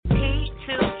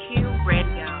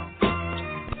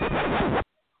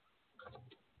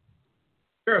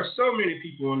are so many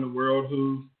people in the world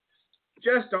who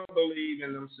just don't believe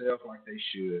in themselves like they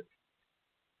should.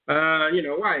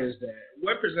 Why is that?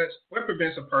 What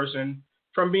prevents a person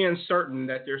from being certain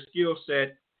that their skill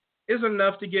set is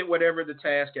enough to get whatever the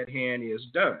task at hand is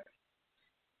done?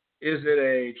 Is it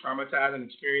a traumatizing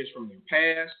experience from their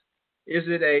past? Is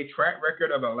it a track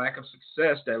record of a lack of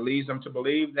success that leads them to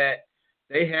believe that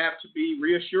they have to be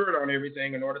reassured on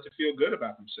everything in order to feel good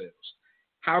about themselves?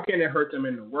 How can it hurt them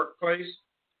in the workplace?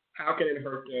 How can it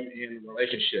hurt them in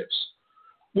relationships?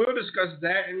 We'll discuss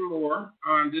that and more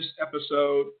on this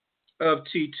episode of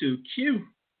T2Q.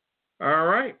 All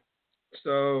right.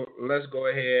 So let's go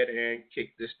ahead and kick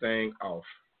this thing off.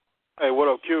 Hey, what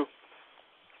up, Q?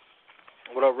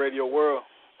 What up, Radio World?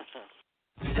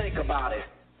 Think about it.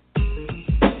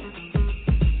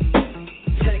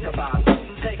 Think about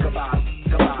it. Think about it.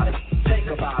 About it. Think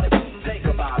about it. Think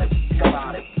about it.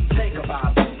 About it. Think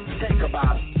about it. Think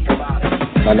about it. About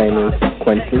it. My name is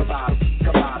Quincy.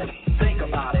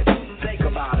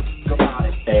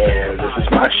 And this is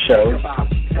my show,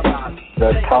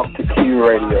 the Talk to Q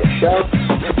Radio Show.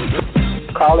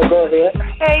 Caller, go ahead.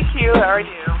 Hey, Q, how are you?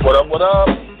 What up, what up?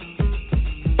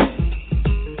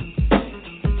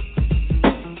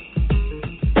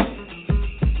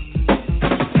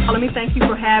 Let me thank you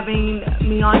for having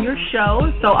me on your show.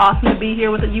 It's so awesome to be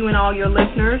here with you and all your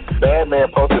listeners. Bad man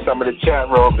posted some of the chat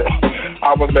room that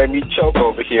almost made me choke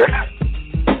over here.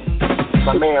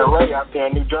 My man Ray out there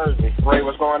in New Jersey. Ray,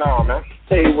 what's going on, man?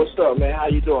 Hey, what's up, man? How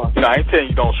you doing? I ain't telling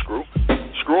you don't screw.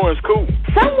 Screwing's cool.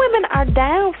 Some women are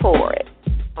down for it.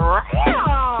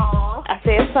 I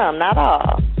said some, not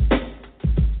all.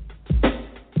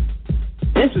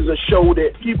 This is a show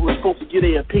that people are supposed to get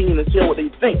their opinion and say what they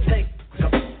think.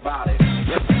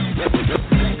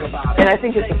 And I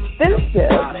think it's offensive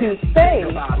to say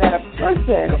that a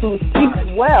person who speaks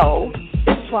well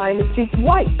is trying to speak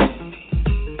white.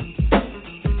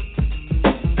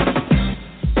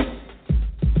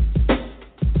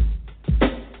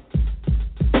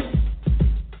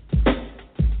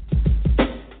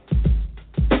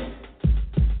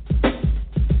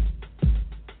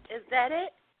 Is that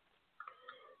it?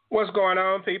 What's going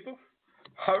on, people?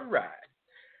 All right.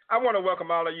 I want to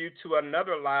welcome all of you to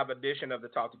another live edition of the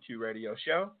Talk to Q Radio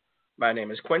Show. My name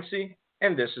is Quincy,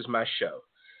 and this is my show.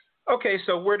 Okay,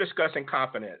 so we're discussing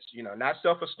confidence. Not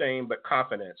self-esteem, but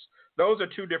confidence. Those are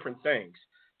two different things.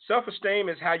 Self-esteem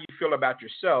is how you feel about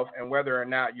yourself and whether or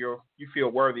not you feel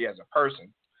worthy as a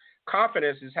person.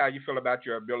 Confidence is how you feel about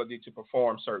your ability to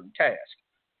perform certain tasks.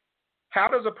 How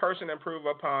does a person improve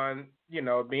upon,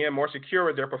 being more secure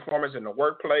with their performance in the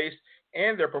workplace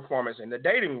and their performance in the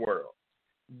dating world?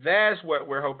 That's what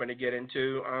we're hoping to get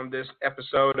into on this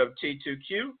episode of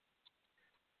T2Q.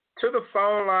 To the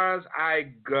phone lines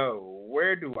I go.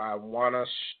 Where do I want to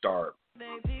start?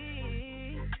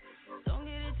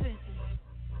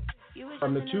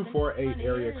 From the 248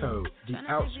 area code, the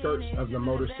outskirts of the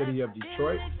Motor City of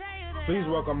Detroit, please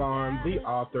welcome on the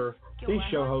author, the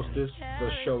show hostess, the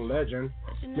show legend,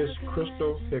 Miss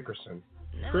Crystal Hickerson.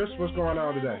 Chris, what's going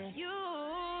on today?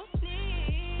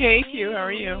 Hey, Q, how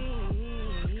are you?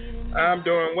 I'm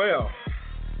doing well.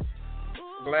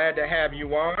 Glad to have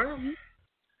you on.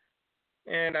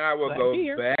 And I will go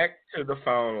back to the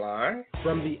phone line.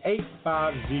 From the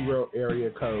 850 area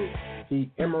code, the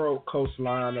Emerald Coast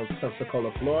line of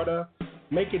Pensacola, Florida,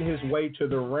 making his way to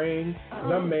the ring,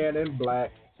 the man in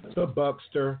black, the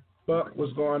Buckster. Buck,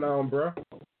 what's going on, bro?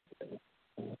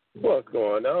 What's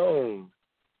going on?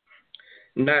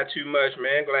 Not too much,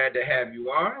 man. Glad to have you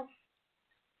on.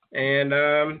 And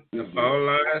the phone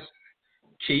lines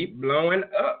keep blowing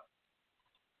up.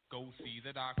 Go see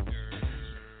the doctor.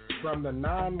 From the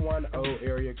 910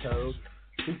 area code,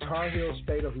 the Tar Heel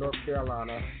state of North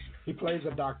Carolina, he plays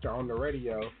a doctor on the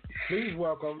radio. Please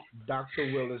welcome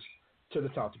Dr. Willis to the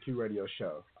Talk to Q Radio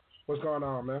Show. What's going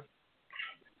on, man?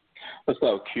 What's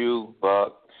up, Q,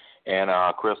 Buck, and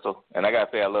Crystal? And I got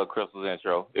to say, I love Crystal's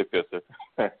intro. It fits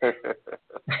her.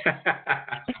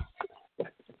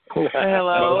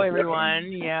 Hello,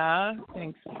 everyone. Yeah,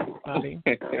 thanks, Bobby.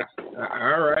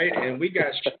 All right, and we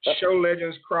got show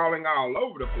legends crawling all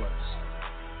over the place.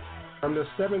 From the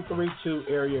 732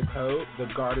 area code, the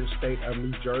Garden State of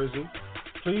New Jersey,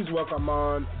 please welcome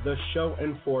on the show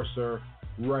enforcer,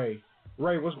 Ray.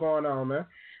 Ray, what's going on, man?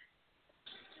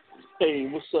 Hey,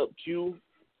 what's up, Q,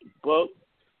 Buck,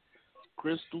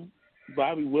 Crystal,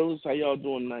 Bobby Willis? How y'all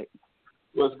doing tonight?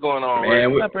 What's going on,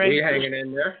 man? Ray? We hanging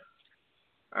in there.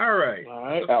 All right.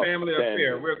 It's a family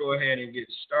affair. We'll go ahead and get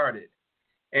started.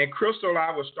 And Crystal,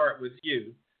 I will start with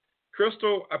you.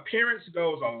 Crystal, appearance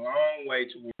goes a long way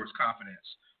towards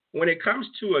confidence. When it comes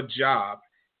to a job,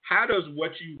 how does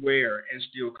what you wear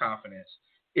instill confidence?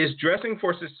 Is dressing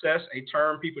for success a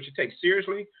term people should take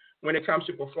seriously when it comes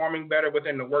to performing better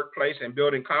within the workplace and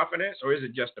building confidence, or is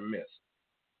it just a myth?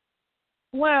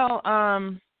 Well,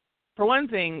 for one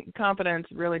thing, confidence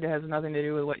really has nothing to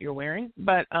do with what you're wearing,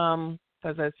 but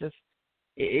because that's just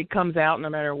it comes out no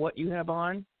matter what you have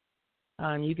on.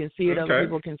 You can see it, other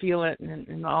people can feel it,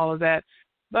 and all of that.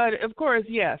 But of course,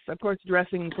 yes,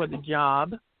 dressing for the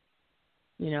job.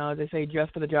 You know, they say dress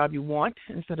for the job you want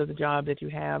instead of the job that you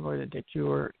have or that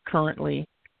you're currently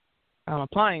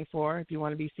applying for. If you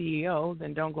want to be CEO,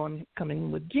 then don't come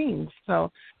in with jeans.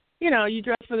 So, you know, you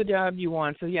dress for the job you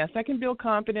want. So yes, that can build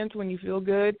confidence when you feel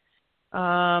good.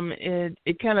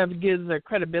 It kind of gives a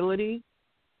credibility,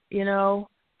 you know,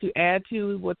 to add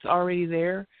to what's already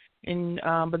there. And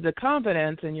but the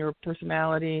confidence in your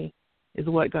personality is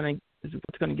what's going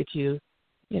to get you,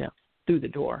 you know, through the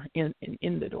door, in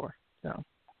the door. So.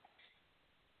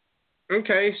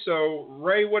 Okay, so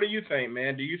Ray, what do you think,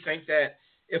 man? Do you think that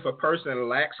if a person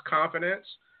lacks confidence,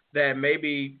 that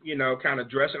maybe, you know, kind of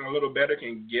dressing a little better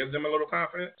can give them a little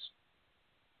confidence?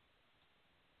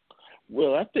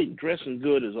 Well, I think dressing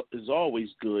good is always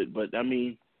good, but I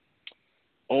mean,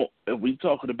 if we're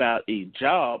talking about a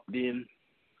job, then,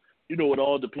 you know, it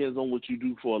all depends on what you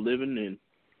do for a living and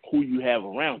who you have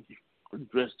around you. If you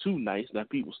dress too nice, now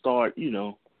people start, you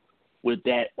know, with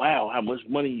that, wow, how much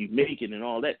money you making and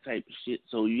all that type of shit.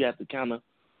 So you have to kind of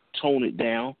tone it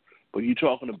down. But you're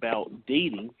talking about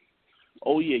dating,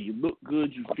 oh, yeah, you look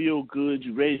good, you feel good,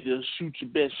 you're ready to shoot your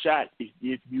best shot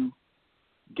if you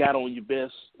got on your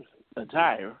best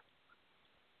attire.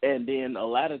 And then a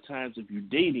lot of times if you're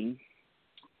dating,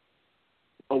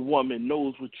 a woman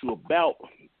knows what you're about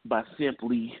by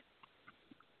simply,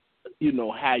 you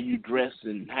know, how you dress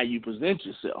and how you present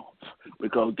yourself.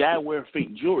 Because guy wear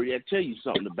fake jewelry, I tell you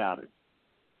something about it.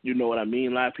 You know what I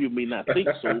mean? A lot of people may not think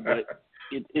so, but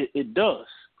it does.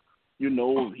 You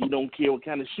know, he don't care what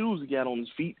kind of shoes he got on his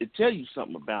feet. It tell you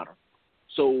something about him.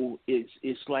 So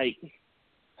it's like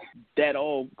that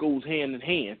all goes hand in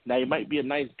hand. Now, he might be a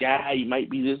nice guy. He might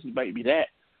be this. He might be that.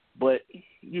 But,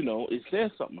 you know, it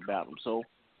says something about him. So,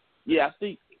 yeah, I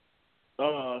think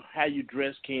how you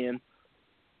dress can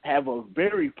have a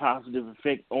very positive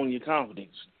effect on your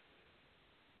confidence.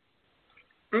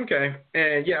 Okay.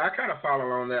 And, yeah, I kind of follow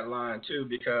on that line, too,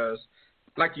 because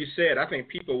like you said, I think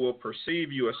people will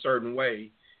perceive you a certain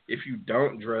way if you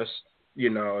don't dress, you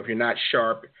know, if you're not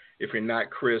sharp, if you're not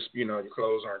crisp, you know, your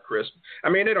clothes aren't crisp. I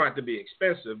mean, they don't have to be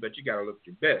expensive, but you got to look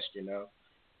your best, you know.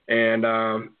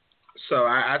 And so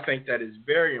I think that is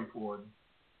very important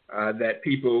that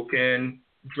people can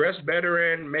dress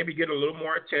better and maybe get a little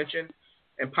more attention,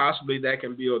 and possibly that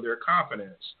can build their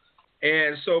confidence.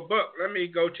 And so, Buck, let me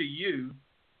go to you,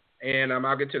 and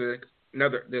I'll get to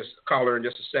this caller in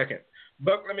just a second.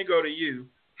 Buck, let me go to you.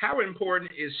 How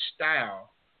important is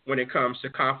style when it comes to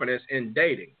confidence in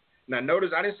dating? Now, notice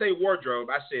I didn't say wardrobe.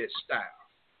 I said style.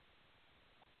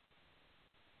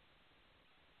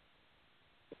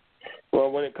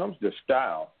 Well, when it comes to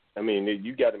style, I mean,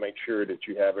 you got to make sure that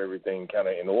you have everything kind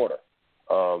of in order.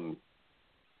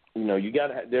 You know, you got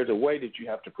to. There's a way that you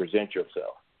have to present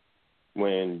yourself.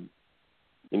 When,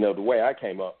 you know, the way I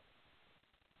came up,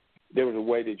 there was a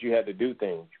way that you had to do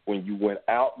things. When you went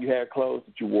out, you had clothes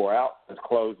that you wore out. There's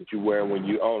clothes that you wear when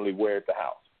you only wear at the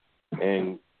house.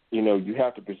 And, you know, you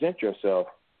have to present yourself.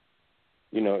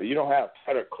 You know, you don't have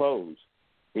tattered clothes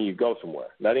when you go somewhere.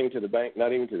 Not even to the bank,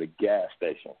 not even to the gas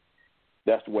station.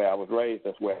 That's the way I was raised.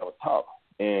 That's the way I was taught.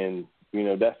 And, you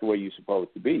know, that's the way you're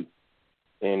supposed to be.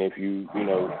 And if you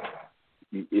know,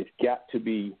 it's got to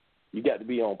be, you got to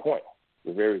be on point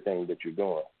with everything that you're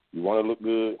doing. You want to look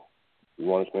good. You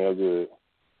want to smell good,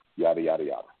 yada, yada,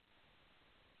 yada.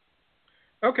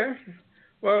 Okay.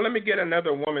 Well, let me get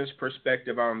another woman's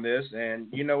perspective on this. And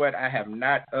you know what? I have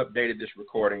not updated this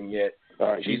recording yet.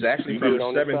 Right, she's actually from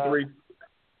the 73.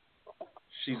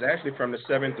 She's actually from the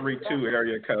 732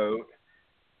 area code.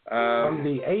 From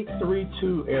the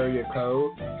 832 area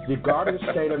code, the Garden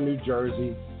State of New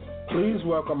Jersey. Please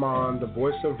welcome on the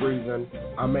voice of reason,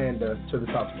 Amanda, to the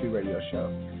Talk to Q radio show.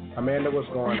 Amanda, what's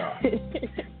going on?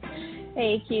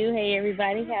 Hey, Q. Hey,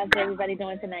 everybody. How's everybody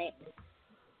doing tonight?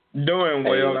 Doing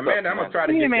well. Amanda, I'm going to try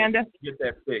to get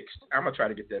that fixed. I'm going to try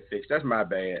to get that fixed. That's my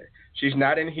bad. She's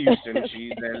not in Houston.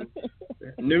 She's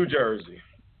in New Jersey.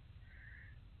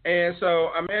 And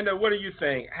so, Amanda, what do you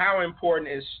think? How important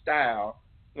is style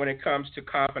when it comes to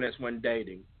confidence when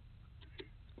dating?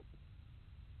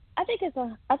 I think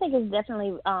it's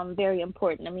definitely very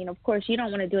important. I mean, of course, you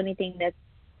don't want to do anything that's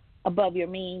above your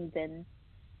means and,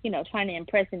 you know, trying to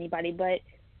impress anybody, but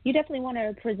you definitely want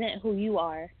to present who you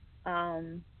are.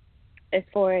 as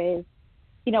far as,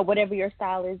 you know, whatever your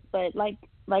style is. But like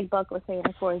Buck was saying,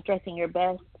 as far as dressing your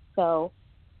best, so,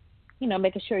 you know,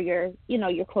 making sure your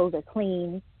clothes are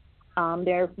clean,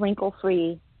 they're wrinkle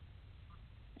free,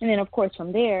 and then of course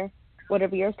from there,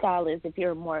 whatever your style is, if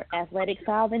you're a more athletic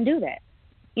style, then do that.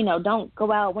 You know, don't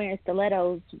go out wearing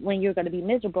stilettos when you're going to be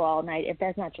miserable all night if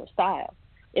that's not your style.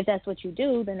 If that's what you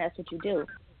do, then that's what you do.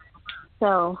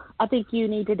 So I think you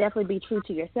need to definitely be true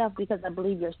to yourself, because I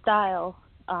believe your style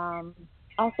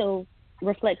also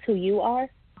reflects who you are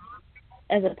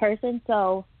as a person.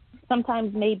 So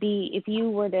sometimes maybe if you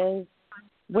were to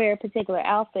wear a particular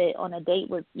outfit on a date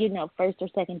with, you know, first or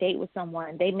second date with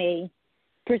someone, they may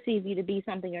perceive you to be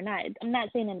something you're not. I'm not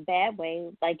saying in a bad way,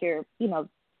 like you're, you know,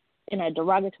 in a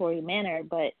derogatory manner,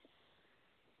 but,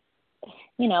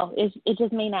 you know, it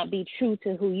just may not be true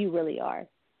to who you really are.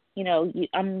 You know,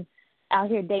 I'm out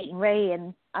here dating Ray,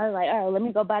 and I was like, oh, let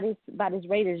me go buy this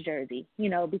Raiders jersey, you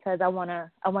know, because I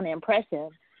wanna impress him.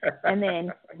 And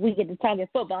then we get to talking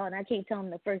football, and I can't tell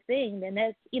him the first thing. Then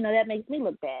that's, you know, that makes me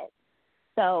look bad.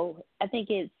 So I think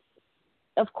it's,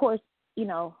 of course, you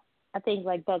know, I think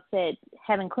like Buck said,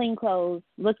 having clean clothes,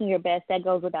 looking your best, that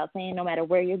goes without saying, no matter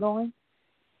where you're going.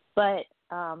 But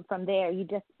from there, you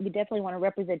definitely want to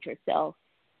represent yourself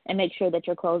and make sure that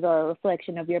your clothes are a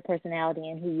reflection of your personality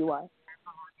and who you are.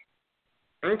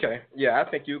 Okay. Yeah, I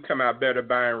think you come out better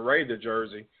buying Ray the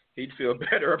jersey. He'd feel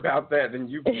better about that than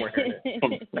you wearing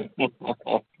it.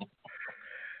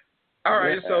 All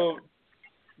right, so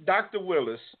Dr.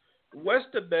 Willis, what's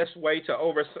the best way to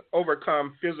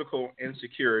overcome physical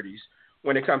insecurities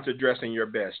when it comes to dressing your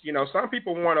best? You know, some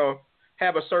people want to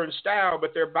have a certain style,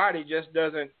 but their body just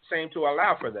doesn't seem to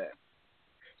allow for that.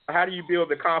 How do you build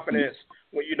the confidence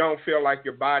when you don't feel like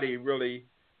your body really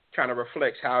kind of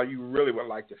reflects how you really would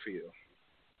like to feel?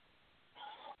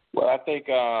 Well, I think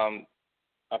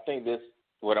this,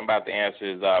 what I'm about to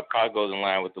answer is probably goes in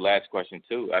line with the last question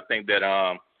too. I think that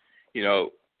you know,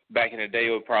 back in the day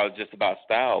it was probably just about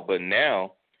style, but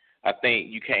now I think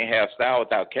you can't have style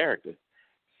without character.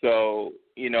 So,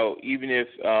 you know, even if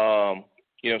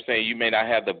you know what I'm saying, you may not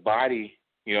have the body,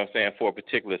 you know what I'm saying, for a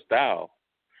particular style,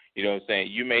 you know what I'm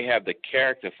saying, you may have the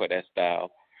character for that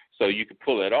style, so you can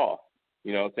pull it off.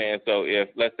 You know what I'm saying? So if,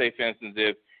 let's say for instance,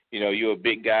 if you know, you're a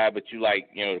big guy, but you like,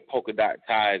 you know, the polka dot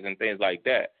ties and things like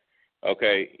that.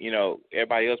 Okay, you know,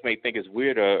 everybody else may think it's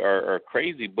weird or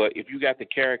crazy, but if you got the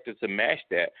character to match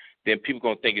that, then people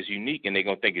going to think it's unique and they're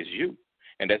going to think it's you.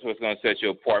 And that's what's going to set you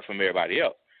apart from everybody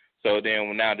else. So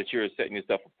then now that you're setting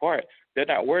yourself apart, they're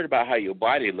not worried about how your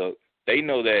body looks. They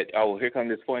know that, oh, here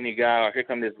comes this funny guy, or here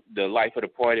comes the life of the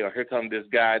party, or here comes this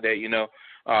guy that, you know,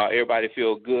 everybody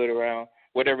feel good around,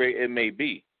 whatever it may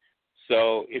be.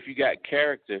 So if you got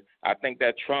character, I think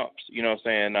that trumps, you know what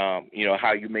I'm saying, you know,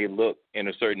 how you may look in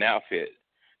a certain outfit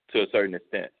to a certain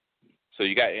extent. So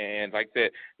you got, and like I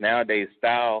said, nowadays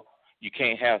style, you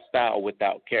can't have style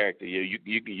without character.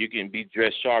 You can be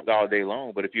dressed sharp all day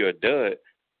long, but if you're a dud,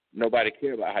 nobody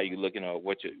cares about how you looking or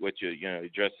what your you know,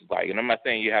 dress is like. And I'm not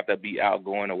saying you have to be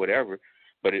outgoing or whatever,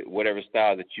 but whatever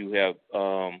style that you have,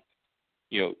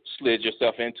 you know, slid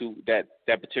yourself into that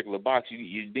particular box,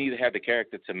 you need to have the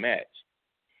character to match.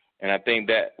 And I think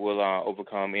that will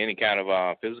overcome any kind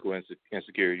of physical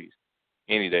insecurities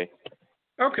any day.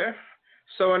 Okay.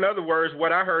 So in other words,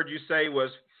 what I heard you say was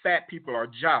fat people are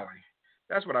jolly.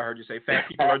 That's what I heard you say. Fat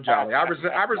people are jolly. I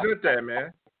resent that,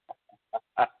 man.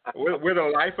 We're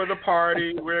the life of the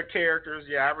party. We're characters.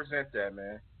 Yeah, I resent that,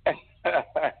 man.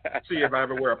 See if I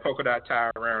ever wear a polka dot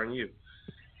tie around you.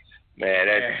 Man,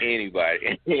 that's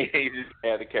anybody. You just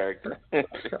have the character.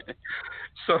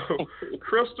 So,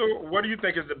 Crystal, what do you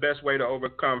think is the best way to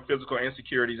overcome physical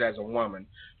insecurities as a woman?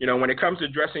 You know, when it comes to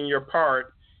dressing your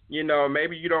part, you know,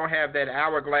 maybe you don't have that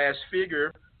hourglass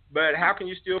figure, but how can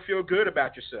you still feel good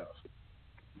about yourself?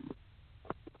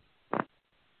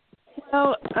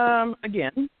 Well,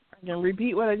 again, I can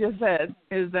repeat what I just said,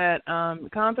 is that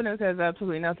confidence has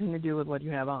absolutely nothing to do with what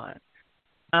you have on.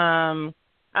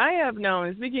 I have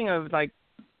known, speaking of, like,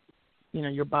 you know,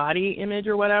 your body image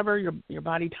or whatever, your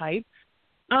body type,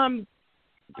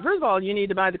 first of all, you need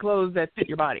to buy the clothes that fit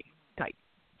your body type.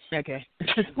 Okay.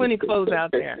 There's plenty of clothes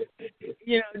out there.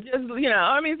 You know, just, you know,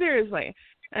 I mean, seriously.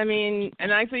 I mean,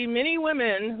 and I see many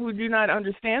women who do not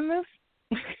understand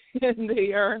this, and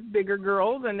they are bigger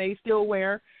girls, and they still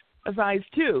wear a size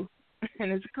 2,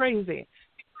 and it's crazy.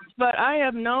 But I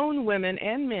have known women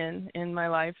and men in my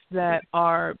life that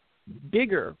are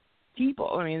bigger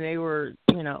people. I mean, they were,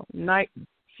 you know,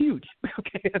 huge,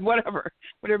 okay,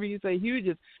 whatever you say huge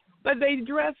is, but they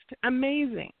dressed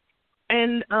amazing.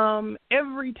 And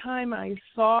every time I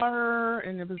saw her,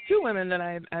 and there was two women that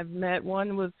I've met.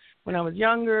 One was when I was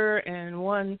younger, and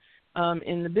one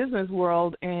in the business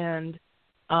world. And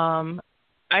I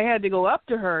had to go up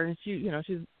to her, and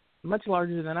she's much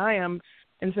larger than I am,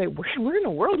 and say, "Where in the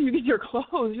world do you get your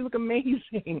clothes? You look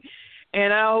amazing."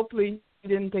 And I hopefully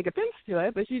didn't take offense to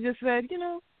it, but she just said,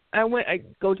 I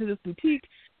go to this boutique.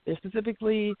 They're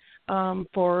specifically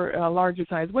for larger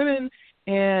sized women.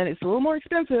 And it's a little more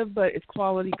expensive, but it's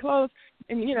quality clothes.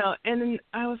 And, and then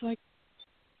I was like,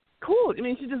 cool. I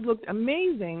mean, she just looked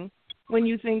amazing when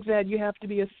you think that you have to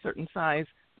be a certain size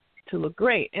to look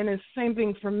great. And it's the same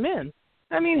thing for men.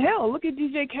 I mean, hell, look at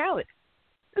DJ Khaled.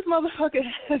 This motherfucker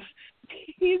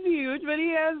he's huge, but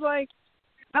he has, like,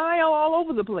 aisle all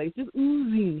over the place, just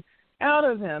oozing out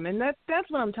of him. And that's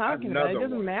what I'm talking about. It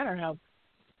doesn't matter how.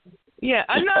 Yeah,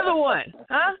 another one.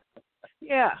 Huh?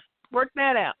 Yeah, work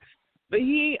that out. But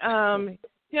him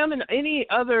and any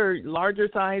other larger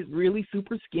size, really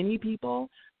super skinny people,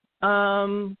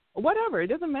 whatever. It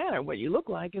doesn't matter what you look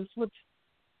like. It's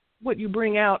what you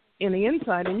bring out in the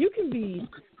inside. And you can be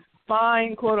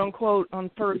fine, quote unquote, on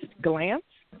first glance,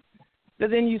 but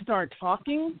then you start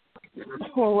talking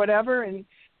or whatever, and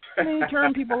then you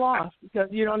turn people off because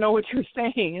you don't know what you're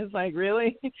saying. It's like,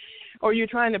 really? Or you're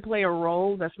trying to play a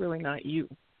role that's really not you.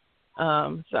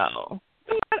 So,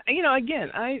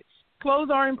 again, clothes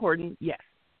are important, yes.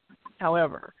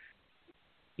 However,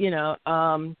 you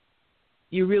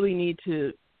really need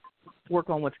to work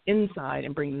on what's inside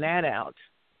and bring that out,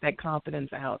 that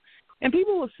confidence out. And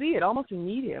people will see it almost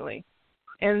immediately.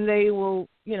 And they will,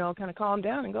 kind of calm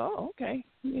down and go, oh, okay,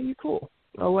 you're cool,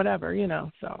 or whatever,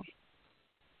 so.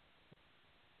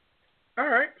 All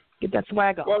right. Get that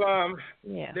swag on. Well,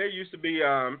 yeah. There used to be,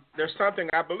 there's something,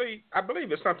 I believe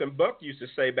it's something Buck used to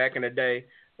say back in the day,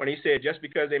 when he said, just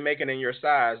because they make it in your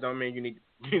size don't mean you need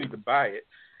to buy it.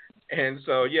 And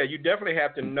so, yeah, you definitely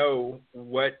have to know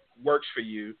what works for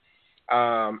you.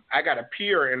 I got a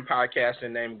peer in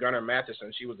podcasting named Gunnar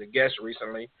Matheson. She was a guest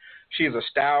recently. She's a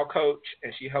style coach,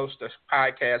 and she hosts a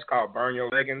podcast called Burn Your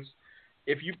Leggings.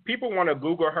 If people want to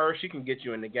Google her, she can get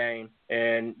you in the game,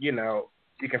 and,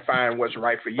 you can find what's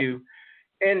right for you.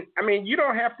 And, I mean, you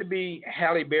don't have to be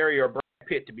Halle Berry or Brad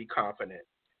Pitt to be confident.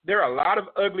 There are a lot of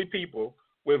ugly people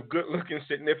with good-looking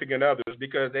significant others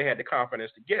because they had the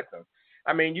confidence to get them.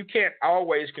 I mean, you can't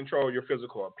always control your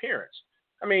physical appearance.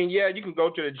 I mean, yeah, you can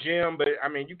go to the gym, but, I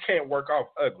mean, you can't work off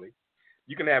ugly.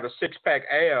 You can have a six-pack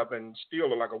ab and still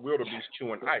look like a wildebeest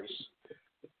chewing ice.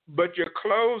 But your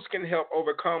clothes can help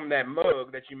overcome that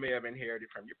mug that you may have inherited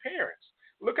from your parents.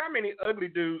 Look how many ugly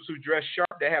dudes who dress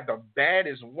sharp that have the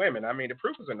baddest women. I mean, the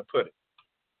proof is in the pudding.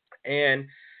 And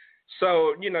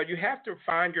so, you have to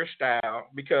find your style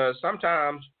because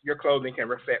sometimes your clothing can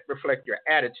reflect your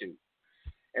attitude.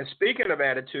 And speaking of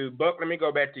attitude, Buck, let me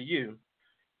go back to you.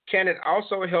 Can it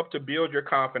also help to build your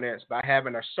confidence by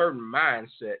having a certain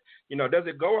mindset? Does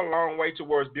it go a long way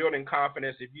towards building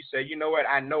confidence if you say, you know what,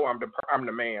 I know I'm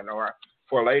the man, or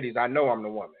for ladies, I know I'm the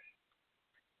woman?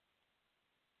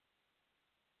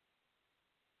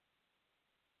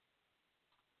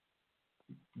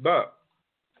 Buck.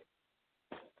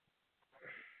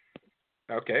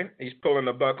 Okay, he's pulling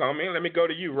the buck on me. Let me go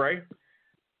to you, Ray.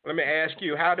 Let me ask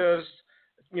you, how does,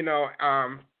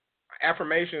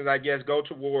 affirmations, I guess, go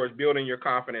towards building your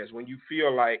confidence when you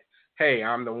feel like, hey,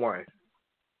 I'm the one?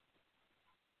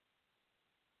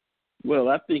 Well,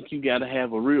 I think you got to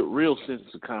have a real sense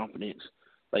of confidence.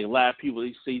 Like a lot of people,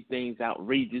 they say things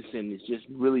outrageous and it's just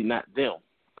really not them.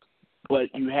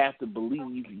 But you have to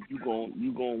believe you're gonna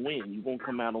win. You're going to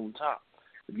come out on top.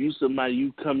 If you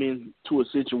come into a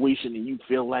situation and you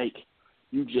feel like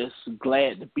you just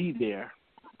glad to be there,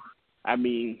 I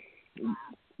mean,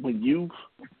 when you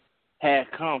have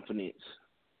confidence,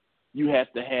 you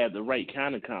have to have the right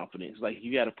kind of confidence. Like,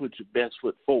 you got to put your best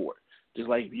foot forward. Just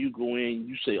like if you go in,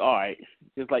 you say, all right,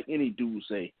 just like any dude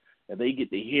say, if they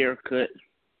get their hair cut,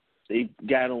 they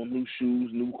got on new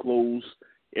shoes, new clothes,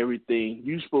 everything,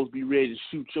 you supposed to be ready to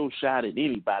shoot your shot at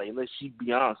anybody, unless she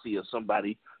Beyonce or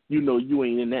somebody, you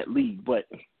ain't in that league. But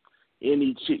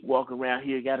any chick walking around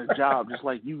here got a job just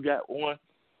like you got one,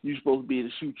 you supposed to be able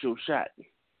to shoot your shot.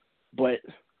 But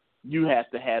you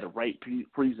have to have the right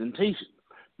presentation.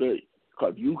 But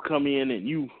if you come in and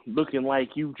you looking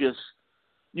like you just,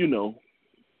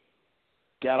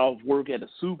 got off work at a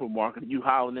supermarket, you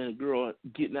hollering at a girl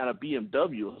getting out of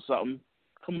BMW or something,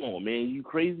 come on, man, you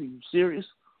crazy? You serious?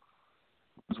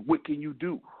 What can you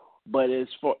do? But as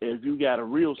far as you got a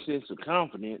real sense of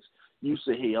confidence, you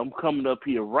say, hey, I'm coming up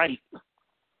here right.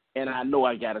 and I know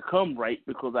I got to come right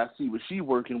because I see what she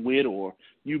working with, or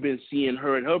you've been seeing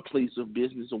her at her place of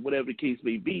business or whatever the case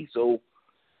may be. So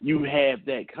you have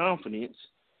that confidence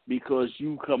because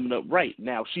you coming up right.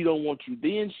 Now, if she don't want you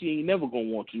then, she ain't never going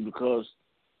to want you because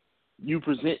you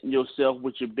presenting yourself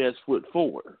with your best foot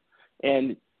forward.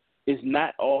 And it's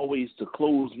not always the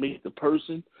clothes make the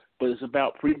person, but it's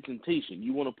about presentation.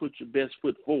 You want to put your best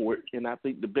foot forward, and I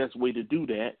think the best way to do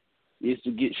that is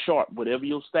to get sharp, whatever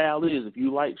your style is. If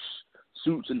you like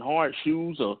suits and hard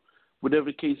shoes or whatever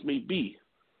the case may be,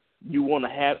 you want to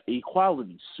have a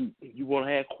quality suit. You want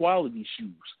to have quality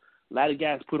shoes. A lot of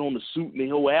guys put on the suit and the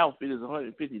whole outfit is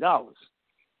 $150.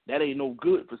 That ain't no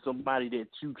good for somebody that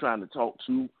you trying to talk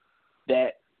to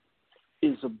that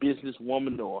is a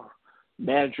businesswoman or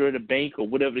manager at a bank or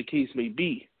whatever the case may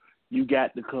be. You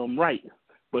got to come right.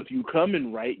 But if you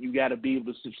coming right, you got to be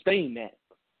able to sustain that.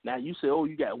 Now, you say, oh,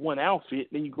 you got one outfit,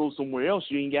 then you go somewhere else,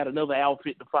 you ain't got another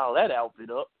outfit to follow that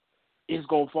outfit up. It's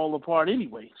going to fall apart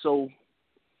anyway. So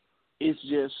it's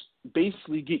just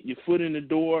basically get your foot in the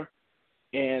door,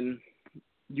 and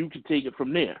you can take it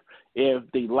from there. If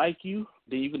they like you,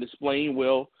 then you can explain,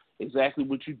 well, exactly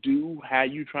what you do, how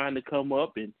you trying to come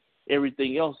up, and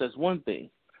everything else. That's one thing.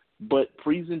 But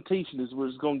presentation is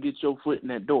what's going to get your foot in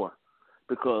that door,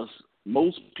 because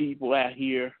most people out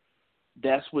here,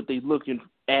 that's what they looking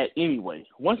at anyway.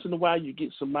 Once in a while, you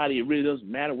get somebody, it really doesn't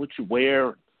matter what you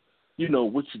wear, you know,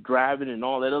 what you're driving and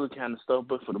all that other kind of stuff.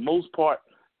 But for the most part,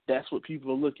 that's what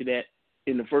people are looking at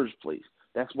in the first place.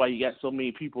 That's why you got so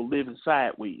many people living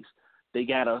sideways. They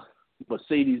got a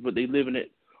Mercedes, but they living at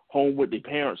home with their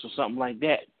parents or something like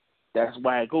that. That's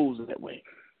why it goes that way.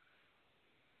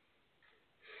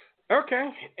 Okay,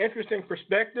 interesting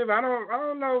perspective. I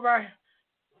don't know if I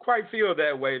quite feel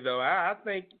that way though. I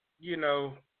think, you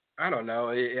know, I don't know.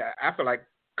 I feel like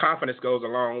confidence goes a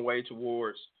long way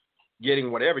towards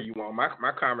getting whatever you want.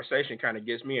 My conversation kind of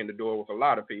gets me in the door with a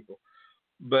lot of people.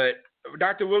 But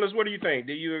Dr. Willis, what do you think?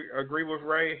 Do you agree with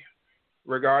Ray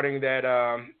regarding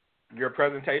that your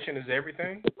presentation is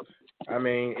everything? I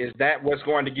mean, is that what's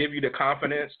going to give you the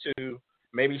confidence to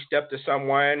maybe step to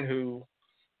someone who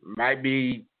might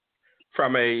be,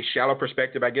 from a shallow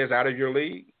perspective, I guess, out of your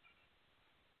league?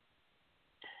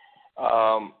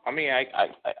 I mean,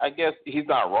 I guess he's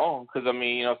not wrong because, I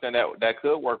mean, you know what I'm saying, that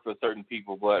could work for certain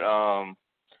people. But I'm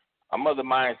of the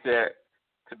mindset,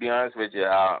 to be honest with you,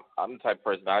 I'm the type of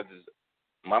person,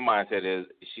 my mindset is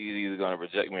she's either going to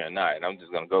reject me or not, and I'm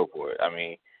just going to go for it. I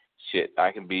mean, shit,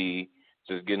 I can be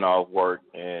just getting off work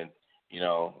and, you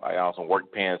know, I got on some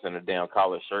work pants and a damn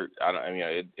collared shirt.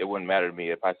 It wouldn't matter to me.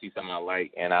 If I see something I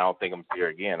like and I don't think I'm here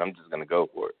again, I'm just going to go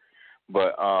for it.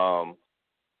 But,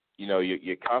 you know,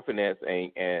 your confidence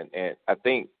and I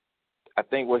think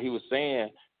what he was saying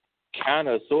kind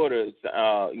of sort of,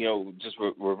 you know, just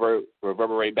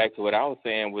reverberate back to what I was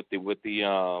saying with the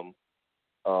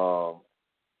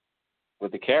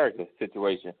character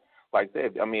situation. Like I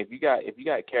said, I mean, if you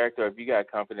got character, if you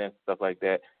got confidence, stuff like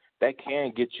that, that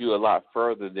can get you a lot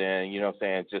further than, you know what I'm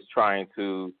saying, just trying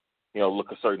to, you know,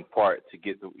 look a certain part to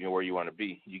get to, you know, where you want to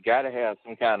be. You got to have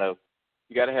some kind of,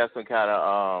 you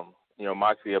know,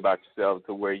 moxie about yourself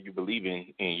to where you believe in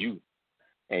you,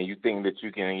 and you think that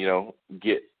you can, you know,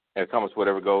 get and accomplish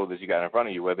whatever goals that you got in front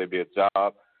of you, whether it be a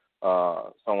job,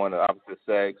 someone of the opposite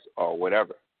sex, or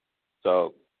whatever.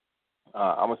 So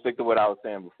I'm going to stick to what I was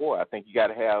saying before. I think you got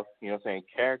to have, you know what I'm saying,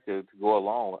 character to go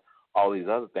along with all these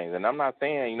other things. And I'm not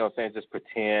saying, you know what I'm saying, just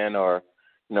pretend or,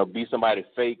 you know, be somebody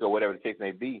fake or whatever the case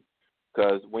may be.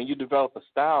 Because when you develop a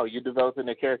style, you're developing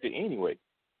a character anyway.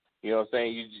 You know what I'm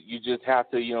saying? You just have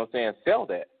to, you know what I'm saying, sell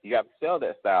that. You have to sell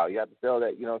that style. You have to sell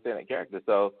that, you know what I'm saying, that character.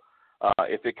 So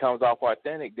if it comes off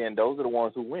authentic, then those are the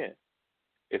ones who win.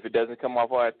 If it doesn't come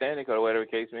off authentic or whatever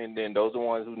the case may be, then those are the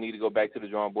ones who need to go back to the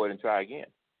drawing board and try again.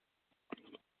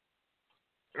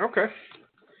 Okay.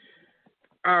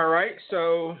 All right.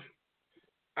 So,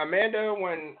 Amanda,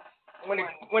 when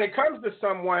it comes to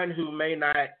someone who may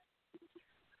not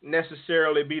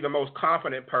necessarily be the most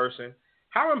confident person,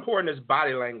 how important is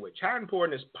body language? How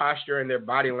important is posture and their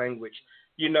body language?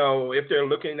 You know, if they're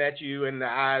looking at you in the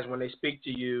eyes when they speak to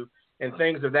you and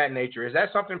things of that nature. Is that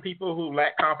something people who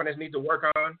lack confidence need to work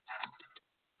on?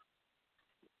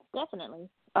 Definitely.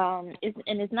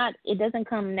 It doesn't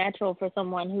come natural for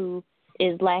someone who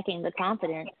is lacking the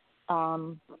confidence.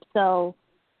 So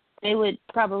they would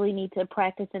probably need to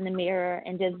practice in the mirror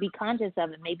and just be conscious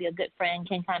of it. Maybe a good friend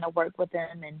can kind of work with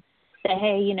them and say,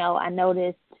 hey, you know, I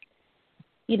noticed,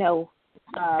 you know,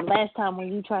 last time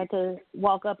when you tried to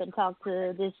walk up and talk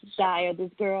to this guy or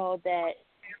this girl that,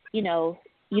 you know,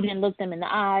 you didn't look them in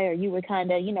the eye, or you were kind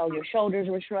of, you know, your shoulders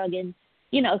were shrugging.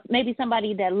 maybe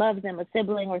somebody that loves them, a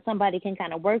sibling or somebody can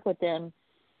kind of work with them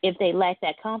if they lack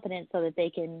that confidence so that they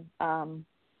can, so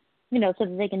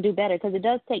that they can do better. Because it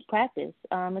does take practice,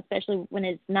 especially when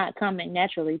it's not coming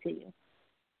naturally to you.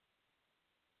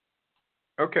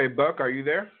 Okay, Buck, are you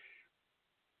there?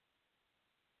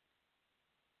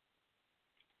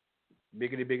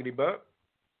 Biggity Buck.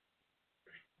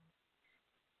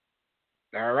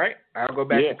 All right, I'll go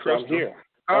back to Crystal. I'm here.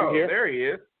 I'm here. There he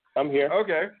is. I'm here.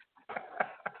 Okay.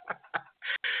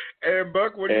 And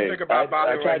Buck, what do you think about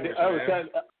body language?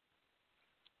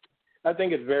 I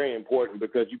think it's very important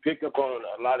because you pick up on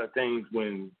a lot of things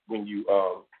when you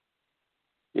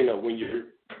when you're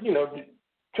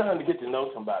trying to get to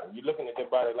know somebody. You're looking at their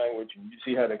body language and you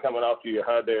see how they're coming off to you,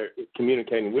 how they're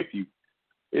communicating with you.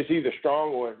 It's either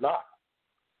strong or it's not.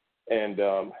 And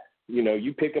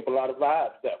you pick up a lot of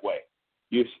vibes that way.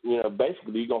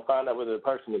 Basically you're gonna find out whether the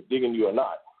person is digging you or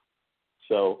not.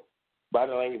 So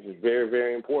body language is very,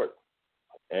 very important.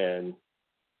 And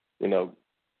you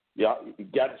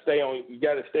got to stay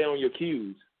on your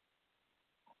cues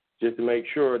just to make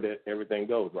sure that everything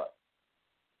goes right.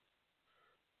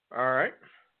 All right.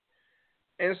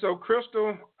 And so,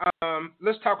 Crystal,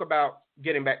 let's talk about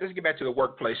let's get back to the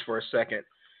workplace for a second.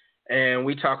 And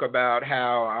we talk about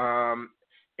how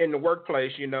in the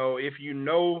workplace, if you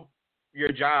know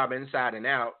your job inside and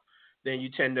out, then you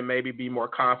tend to maybe be more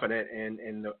confident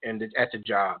at the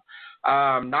job.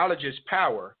 Knowledge is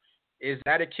power. Is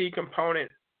that a key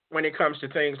component when it comes to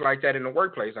things like that in the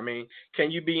workplace? I mean,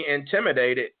 can you be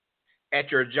intimidated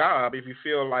at your job if you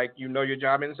feel like you know your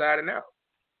job inside and out?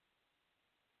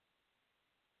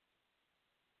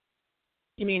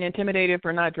 You mean intimidated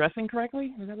for not dressing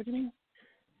correctly? Is that what you mean?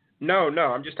 No.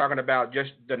 I'm just talking about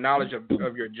just the knowledge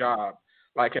of your job.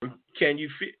 Like, can you,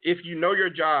 if you know your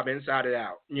job inside and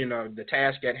out, the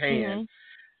task at hand,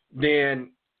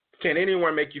 then can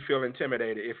anyone make you feel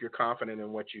intimidated if you're confident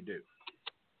in what you do?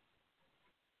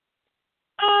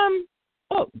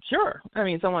 Oh, sure. I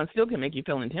mean, someone still can make you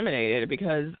feel intimidated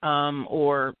because,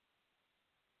 or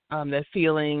that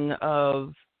feeling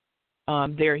of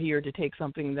they're here to take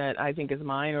something that I think is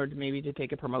mine, or maybe to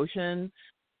take a promotion.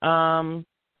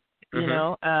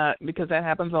 Because that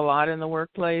happens a lot in the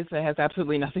workplace. It has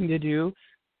absolutely nothing to do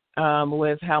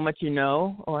with how much you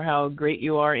know or how great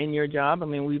you are in your job. I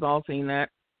mean, we've all seen that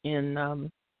in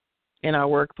our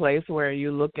workplace where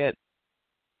you look at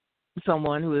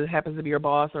someone who happens to be your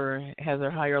boss or has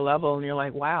a higher level, and you're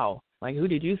like, wow, like, who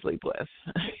did you sleep with?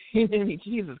 I mean,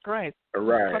 Jesus Christ.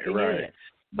 Right. Idiot.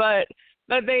 But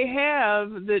they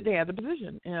have the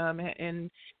position,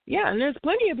 and there's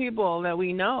plenty of people that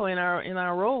we know in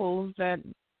our roles that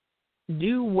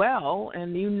do well,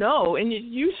 and and it's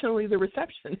usually the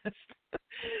receptionist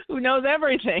who knows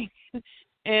everything,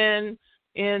 and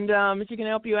she can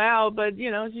help you out, but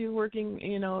she's working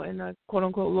in a quote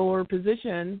unquote lower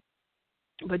position,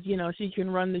 but she can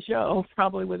run the show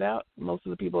probably without most of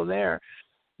the people there,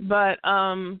 but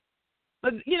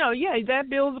that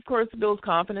builds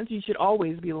confidence. You should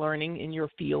always be learning in your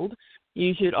field.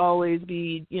 You should always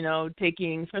be,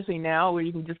 taking, especially now where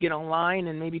you can just get online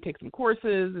and maybe take some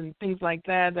courses and things like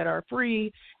that are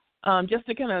free, just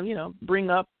to kind of,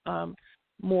 bring up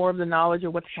more of the knowledge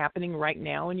of what's happening right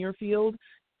now in your field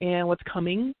and what's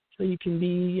coming, so you can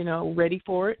be, ready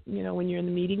for it, when you're in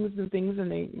the meetings and things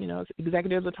and they,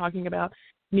 executives are talking about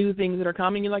new things that are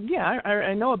coming. You're like, yeah,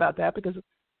 I know about that because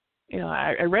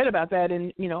I read about that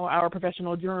in, our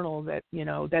professional journal that,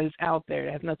 that is out there.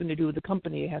 It has nothing to do with the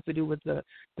company. It has to do with the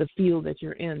field that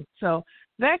you're in. So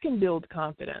that can build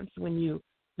confidence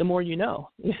the more you know,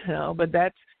 but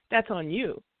that's on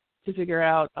you to figure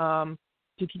out,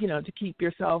 to keep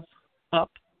yourself up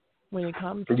when it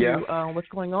comes to what's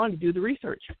going on, to do the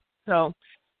research. So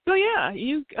yeah,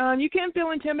 you can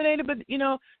feel intimidated, but,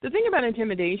 the thing about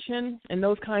intimidation and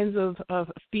those kinds of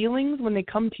feelings when they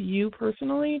come to you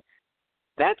personally,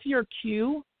 that's your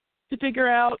cue to figure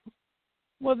out,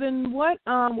 well, then what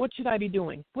should I be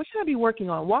doing? What should I be working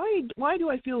on? Why do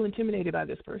I feel intimidated by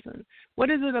this person? What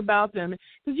is it about them?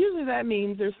 Because usually that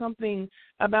means there's something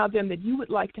about them that you would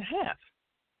like to have.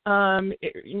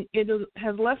 It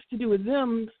has less to do with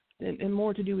them and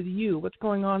more to do with you, what's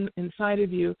going on inside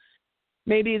of you.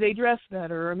 Maybe they dress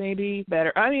better or maybe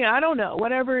better. I mean, I don't know.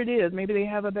 Whatever it is, maybe they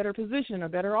have a better position, a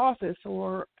better office,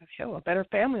 or a better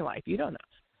family life. You don't know.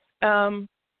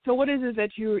 So what is it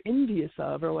that you're envious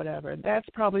of or whatever? That's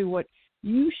probably what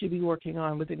you should be working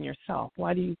on within yourself.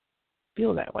 Why do you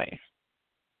feel that way?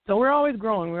 So we're always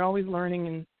growing. We're always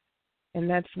learning, and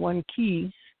that's one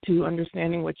key to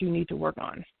understanding what you need to work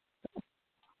on.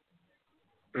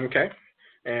 Okay.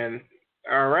 And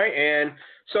all right. And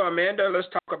so, Amanda, let's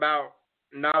talk about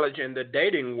knowledge in the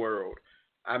dating world.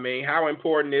 I mean, how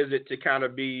important is it to kind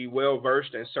of be well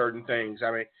versed in certain things?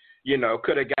 I mean, you know,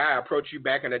 could a guy approach you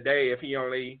back in the day if he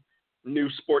only knew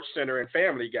Sports Center and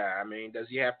Family Guy? I mean, does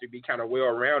he have to be kind of well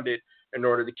rounded in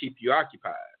order to keep you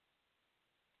occupied?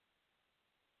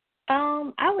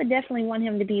 I would definitely want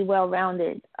him to be well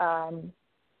rounded,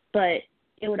 but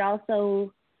it would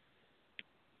also,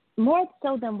 more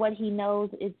so than what he knows,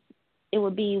 it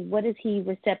would be what is he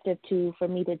receptive to for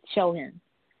me to show him,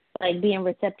 like being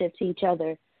receptive to each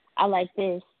other. I like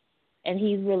this, and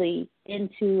he's really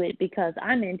into it because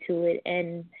I'm into it,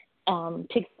 and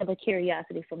picks up a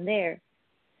curiosity from there.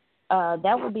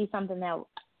 That would be something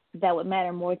that would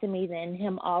matter more to me than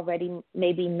him already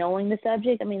maybe knowing the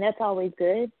subject. I mean, that's always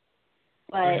good,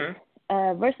 but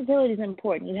versatility is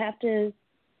important. You have to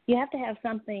have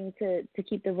something to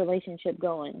keep the relationship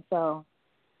going. So,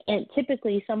 and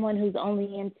typically someone who's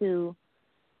only into,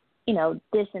 you know,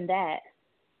 this and that,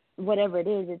 whatever it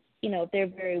is, it's, you know, if they're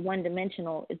very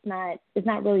one-dimensional, it's not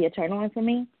really a turn-on for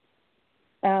me.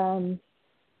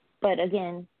 But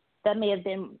again, that may have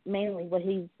been mainly what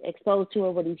he's exposed to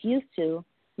or what he's used to.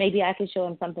 Maybe I could show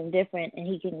him something different, and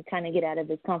he can kind of get out of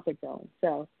his comfort zone.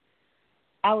 So,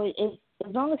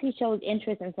 as long as he shows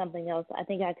interest in something else, I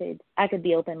think I could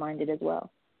be open-minded as well.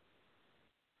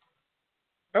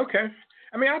 Okay.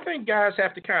 I mean, I think guys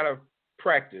have to kind of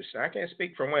practice. I can't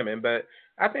speak for women, but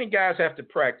I think guys have to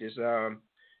practice.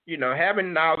 You know,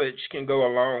 having knowledge can go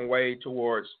a long way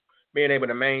towards being able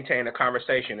to maintain a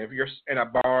conversation. If you're in a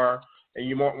bar and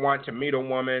you want to meet a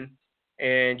woman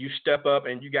and you step up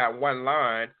and you got one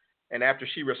line, and after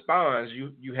she responds,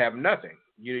 you have nothing.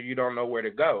 You don't know where to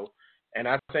go. And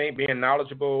I think being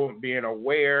knowledgeable, being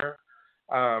aware,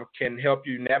 can help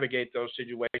you navigate those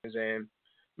situations and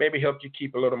maybe help you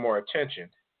keep a little more attention.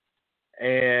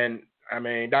 And, I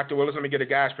mean, Dr. Willis, let me get a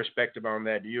guy's perspective on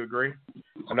that. Do you agree?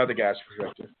 Another guy's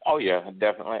perspective. Oh, yeah,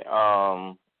 definitely.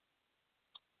 I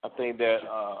think that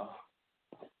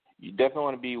you definitely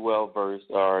want to be well-versed,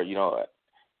 or, you know,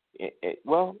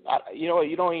 you know,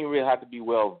 you don't even really have to be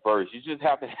well-versed. You just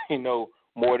have to know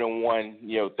more than one,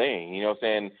 you know, thing. You know what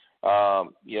I'm saying?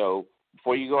 You know,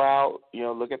 before you go out, you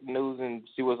know, look at the news and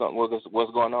see what's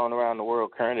going on around the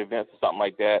world, current events or something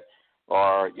like that.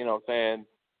 Or, you know what I'm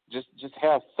saying, just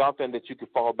have something that you can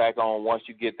fall back on once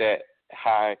you get that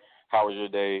high, how was your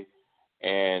day,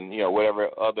 and, you know, whatever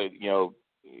other,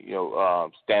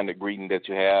 standard greeting that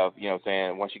you have, you know what I'm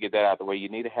saying, once you get that out of the way, you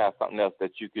need to have something else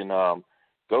that you can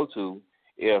go to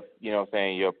if, you know what I'm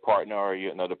saying, your partner or,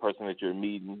 you know, the person that you're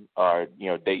meeting or, you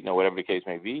know, dating or whatever the case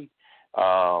may be,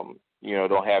 you know,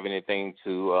 don't have anything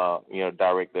to, you know,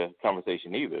 direct the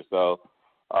conversation either. So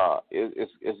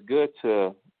it's good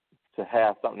to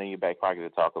have something in your back pocket to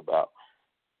talk about.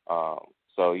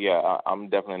 So, yeah, I'm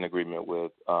definitely in agreement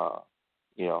with,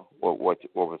 you know, what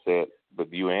was said with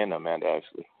you and Amanda,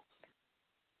 actually.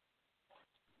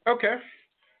 Okay.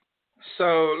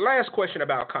 So last question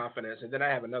about confidence, and then I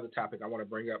have another topic I want to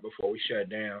bring up before we shut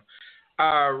down.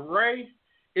 Ray,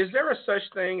 is there a such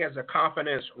thing as a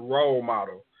confidence role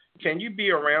model? Can you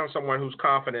be around someone who's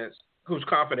confident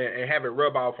and have it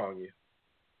rub off on you?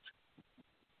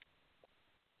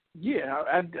 Yeah,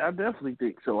 I definitely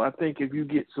think so. I think if you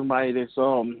get somebody that's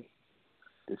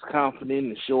confident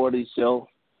and sure of themselves,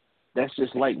 that's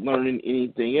just like learning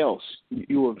anything else.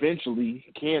 You eventually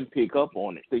can pick up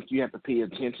on it. I think you have to pay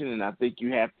attention, and I think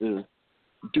you have to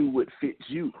do what fits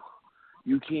you.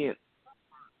 You can't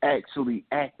actually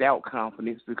act out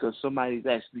confidence because somebody's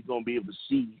actually going to be able to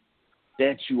see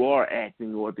that you are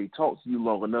acting, or if they talk to you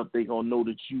long enough, they're going to know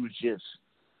that you was just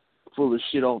full of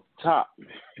shit off the top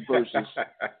versus,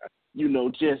 you know,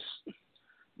 just,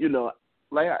 you know,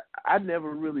 like I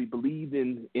never really believed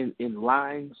in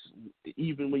lines.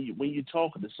 Even when you're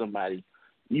talking to somebody,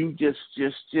 you just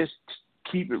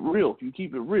keep it real. If you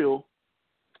keep it real,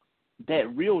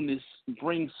 that realness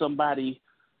brings somebody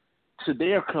to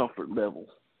their comfort level.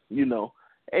 You know,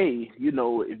 hey, you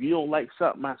know, if you don't like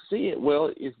something I said,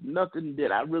 well, it's nothing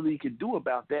that I really could do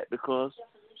about that because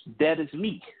that is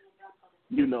me.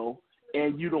 You know,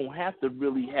 and you don't have to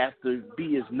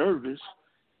be as nervous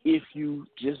if you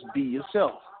just be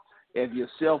yourself. If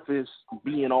yourself is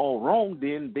being all wrong,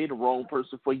 then they're the wrong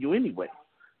person for you anyway.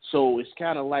 So it's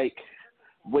kind of like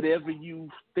whatever you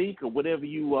think or whatever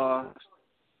you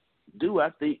do,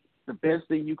 I think the best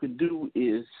thing you can do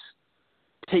is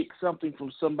take something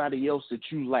from somebody else that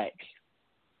you lack.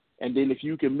 And then if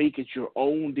you can make it your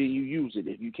own, then you use it.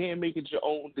 If you can't make it your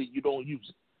own, then you don't use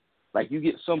it. Like you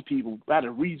get some people, by the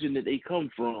region that they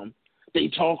come from, they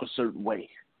talk a certain way.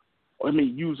 I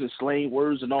mean, using slang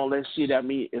words and all that shit. I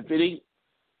mean, if it ain't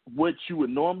what you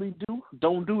would normally do,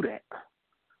 don't do that.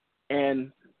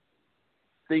 And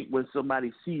I think when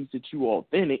somebody sees that you are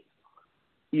authentic,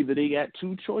 either they got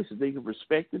two choices. They can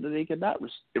respect it or they cannot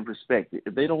respect it.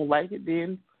 If they don't like it,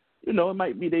 then, it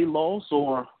might be their loss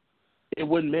or it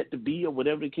wasn't meant to be or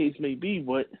whatever the case may be.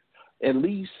 But at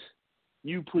least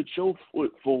you put your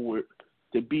foot forward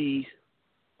to be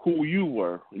who you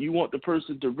were. You want the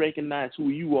person to recognize who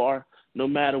you are no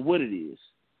matter what it is.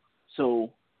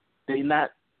 So they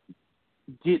not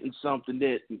getting something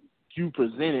that you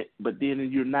presented, but then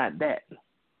you're not that.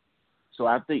 So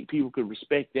I think people could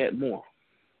respect that more.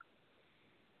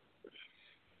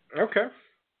 Okay.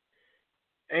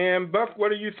 And Buck, what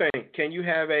do you think? Can you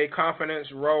have a confidence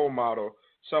role model,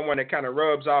 someone that kind of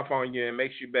rubs off on you and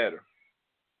makes you better?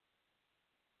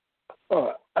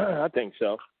 Oh, I think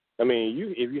so. I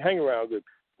mean, if you hang around good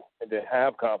people and then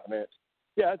have confidence,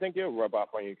 yeah, I think it'll rub off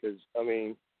on you because, I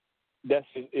mean,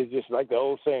 it's just like the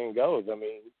old saying goes. I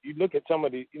mean, you look at some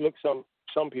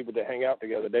people that hang out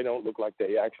together, they don't look like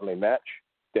they actually match.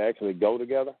 They actually go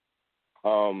together,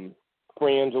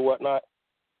 friends or whatnot.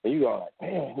 And you go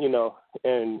like, man,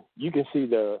 and you can see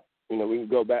we can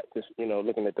go back to,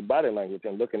 looking at the body language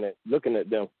and looking at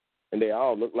them, and they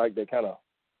all look like they're kind of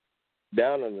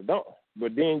down in the dump.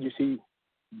 But then you see,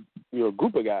 a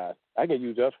group of guys. I can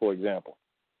use us for example.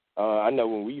 I know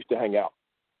when we used to hang out,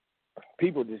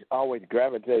 people just always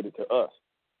gravitated to us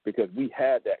because we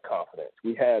had that confidence.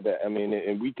 We had that. I mean,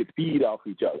 and we could feed off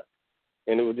each other.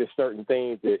 And it was just certain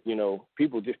things that,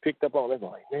 people just picked up on. They're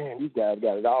like, man, these guys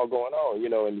got it all going on,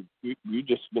 and you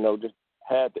just, just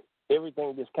had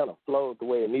everything just kind of flowed the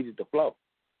way it needed to flow.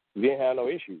 We didn't have no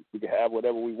issues. We could have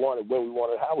whatever we wanted, when we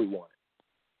wanted, how we wanted.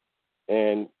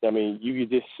 And, I mean, you could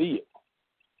just see it.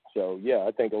 So, yeah,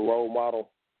 I think a role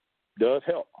model does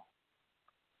help.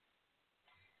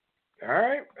 All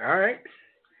right.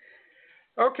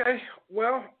 Okay,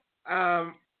 well,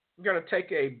 I'm going to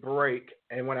take a break,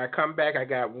 and when I come back, I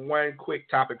got one quick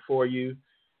topic for you,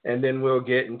 and then we'll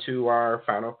get into our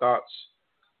final thoughts.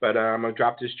 But I'm going to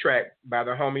drop this track by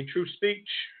the homie True Speech.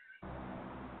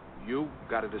 You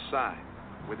got to decide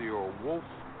whether you're a wolf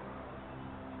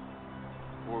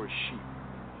or a sheep.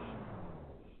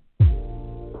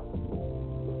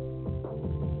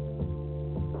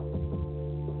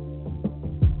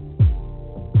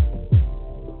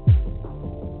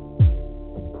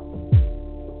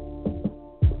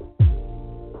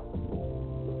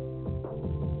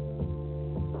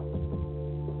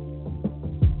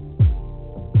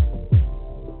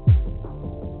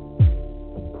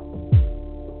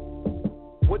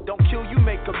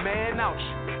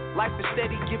 Life is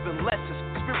steady giving lessons,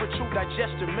 spiritual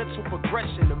digestion, mental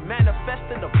progression, the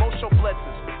manifesting of emotional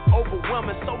blessings.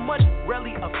 Overwhelming, so much,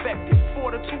 rarely effective.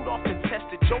 Fortitude often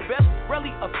tested, your best, rarely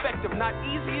effective. Not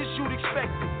easy as you'd expect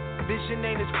it. Vision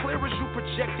ain't as clear as you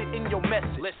projected in your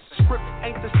message. Script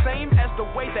ain't the same as the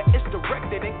way that it's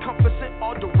directed, encompassing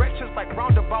all directions like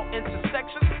roundabout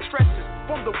intersections. Stresses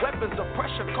from the weapons of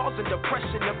pressure, causing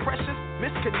depression. Impressions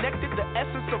misconnected, the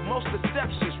essence of most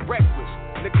deceptions. Reckless,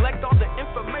 neglect all the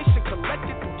information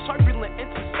collected through turbulent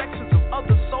intersections of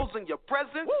other souls in your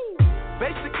presence.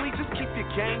 Basically, just keep your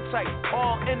game tight.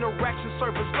 All interactions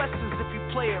serve as lessons if you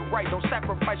play it right. Don't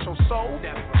sacrifice your soul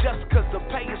just cause the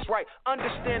pay is right.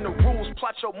 Understand the rules,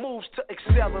 plot your moves to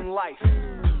excel in life.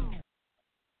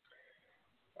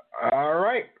 All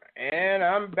right, and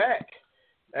I'm back.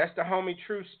 That's the homie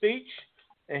True Speech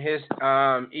and his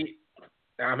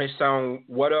song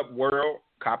 "What Up World,"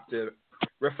 cop the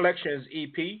Reflections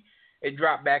EP. It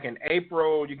dropped back in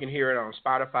April. You can hear it on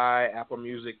Spotify, Apple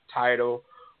Music, Tidal,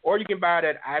 or you can buy it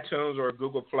at iTunes or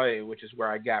Google Play, which is where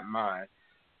I got mine.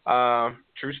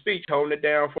 True Speech holding it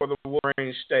down for the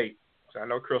Wolverine State. So I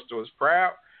know Crystal is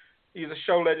proud. He's a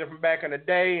show legend from back in the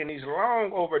day, and he's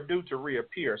long overdue to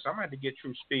reappear. So I'm going to have to get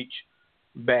True Speech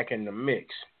back in the mix.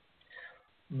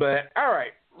 But, all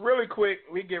right, really quick,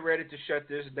 we get ready to shut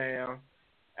this down.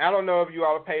 I don't know if you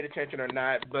all have paid attention or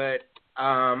not, but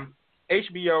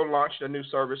HBO launched a new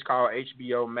service called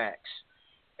HBO Max.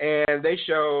 And they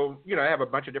show, they have a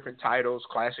bunch of different titles,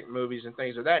 classic movies and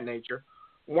things of that nature.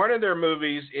 One of their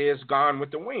movies is Gone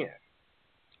with the Wind.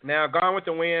 Now, Gone with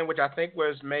the Wind, which I think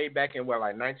was made back in,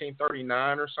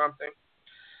 1939 or something,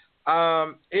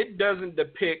 it doesn't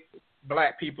depict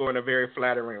black people in a very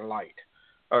flattering light.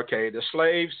 Okay, the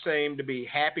slaves seem to be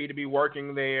happy to be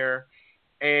working there,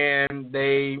 and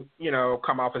they,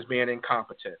 come off as being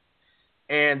incompetent.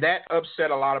 And that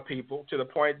upset a lot of people to the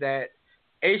point that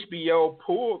HBO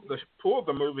pulled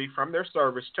the movie from their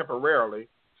service temporarily,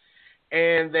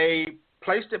 and they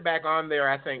placed it back on there,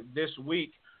 I think, this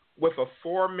week with a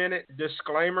 4-minute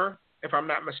disclaimer, if I'm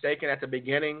not mistaken, at the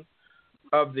beginning,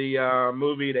 of the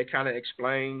movie that kind of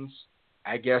explains,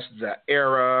 I guess, the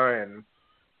era and,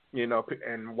 you know,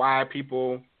 and why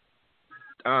people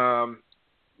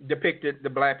depicted the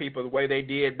black people the way they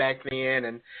did back then.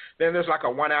 And then there's like a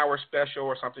 1 hour special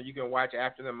or something you can watch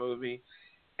after the movie.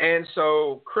 And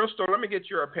so, Crystal, let me get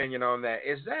your opinion on that.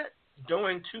 Is that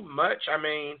doing too much? I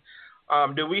mean,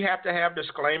 do we have to have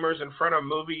disclaimers in front of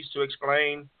movies to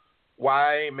explain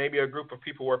why maybe a group of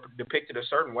people were depicted a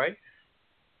certain way?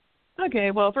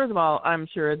 Okay, well, first of all, I'm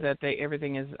sure that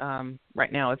everything is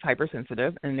right now it's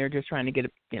hypersensitive, and they're just trying to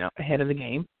get ahead of the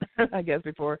game, I guess,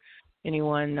 before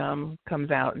anyone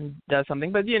comes out and does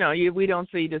something. But we don't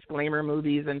see disclaimer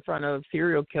movies in front of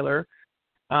serial killer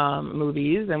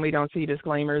movies, and we don't see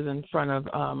disclaimers in front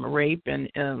of rape and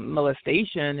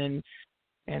molestation.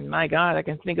 And my God, I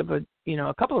can think of a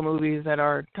couple of movies that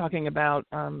are talking about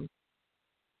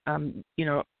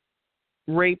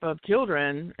rape of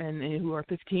children and who are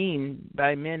 15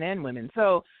 by men and women.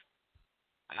 So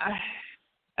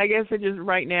I guess it just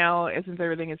right now, since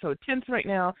everything is so tense right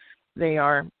now, they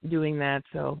are doing that.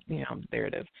 So there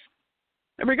it is.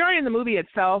 Regarding the movie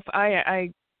itself,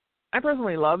 I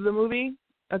personally love the movie.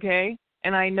 Okay,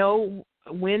 and I know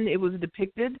when it was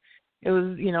depicted. It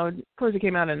was, of course, it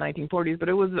came out in the 1940s, but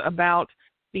it was about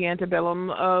the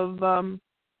antebellum of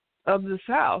the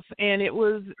South, and it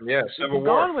was Civil War.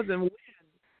 Gone with the Wind.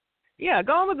 Yeah,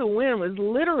 Gone with the Wind was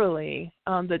literally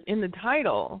in the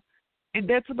title. And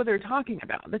that's what they're talking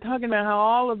about. They're talking about how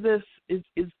all of this is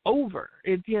over.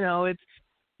 It's a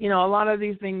lot of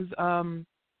these things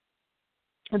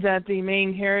that the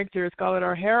main character, Scarlett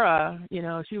O'Hara,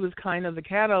 she was kind of the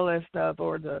catalyst of,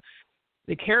 or the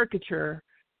caricature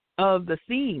of the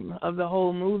theme of the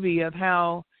whole movie, of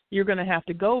how you're going to have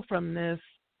to go from this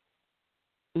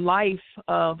life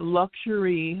of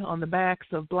luxury on the backs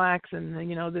of blacks and,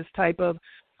 this type of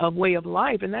way of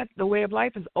life. And that the way of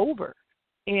life is over.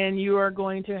 And you are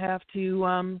going to have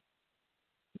to,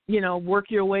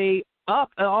 work your way up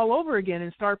all over again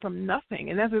and start from nothing.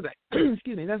 And that's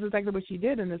that's exactly what she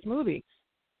did in this movie.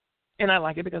 And I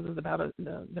like it because it's about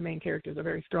the main character is a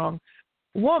very strong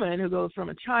woman who goes from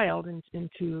a child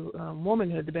into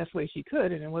womanhood the best way she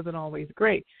could, and it wasn't always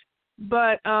great.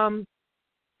 But the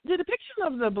depiction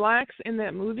of the blacks in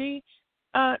that movie,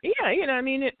 what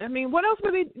else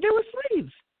were they? They were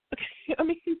slaves. Okay, I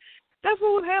mean, that's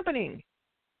what was happening,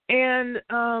 and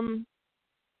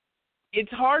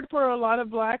it's hard for a lot of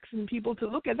blacks and people to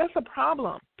look at. That's a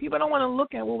problem. People don't want to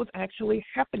look at what was actually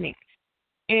happening.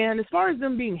 And as far as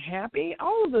them being happy,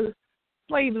 all of the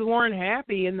slaves weren't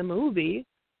happy in the movie.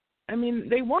 I mean,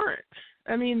 they weren't.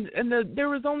 I mean, and there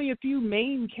was only a few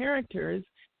main characters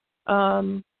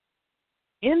in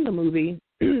the movie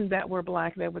that were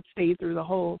black that would stay through the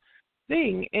whole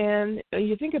thing. And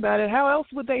you think about it, how else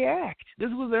would they act? This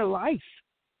was their life.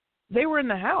 They were in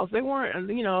the house. They weren't,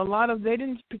 they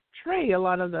didn't portray a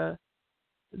lot of the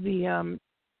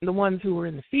ones who were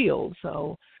in the field.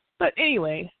 So, but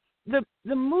anyway, the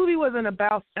movie wasn't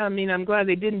about. I mean, I'm glad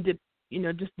they didn't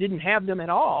have them at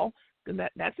all, because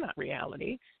that's not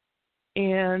reality.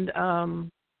 And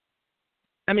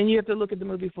you have to look at the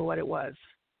movie for what it was.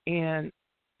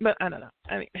 But I don't know.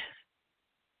 I mean,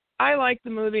 I like the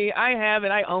movie. I have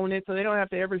it. I own it, so they don't have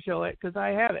to ever show it because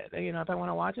I have it. If I want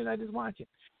to watch it, I just watch it.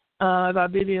 I thought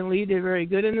Vivian Leigh did very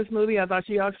good in this movie. I thought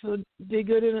she also did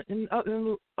good in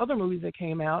other movies that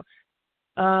came out,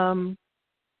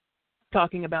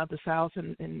 talking about the South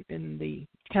and the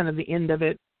kind of the end of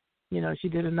it. She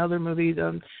did another movie,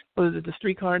 was it The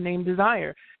Streetcar Named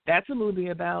Desire? That's a movie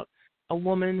about a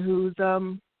woman who's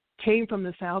came from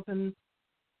the South and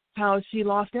how she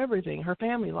lost everything. Her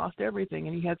family lost everything,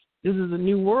 and this is a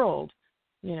new world.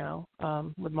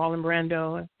 With Marlon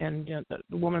Brando and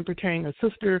the woman portraying her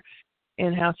sister,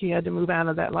 and how she had to move out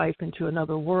of that life into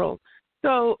another world.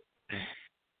 So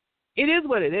it is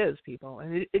what it is, people,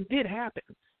 and it did happen.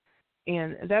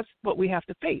 And that's what we have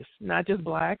to face, not just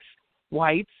blacks,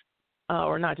 whites,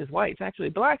 or not just whites. Actually,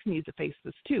 blacks need to face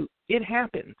this too. It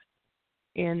happened.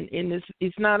 And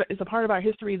it's a part of our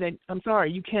history that, I'm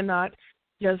sorry, you cannot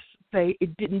just say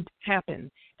it didn't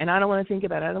happen. And I don't want to think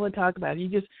about it. I don't want to talk about it. You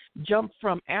just jump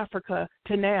from Africa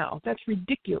to now. That's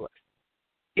ridiculous.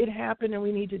 It happened, and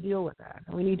we need to deal with that,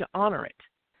 and we need to honor it.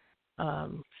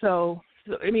 So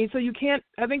you can't.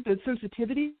 I think the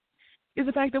sensitivity is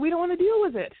the fact that we don't want to deal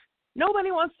with it.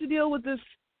 Nobody wants to deal with this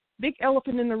big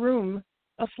elephant in the room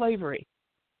of slavery.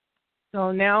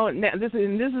 So now this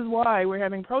is why we're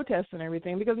having protests and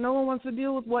everything, because no one wants to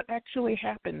deal with what actually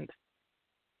happened.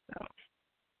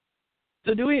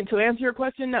 So to answer your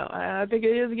question, no. I think it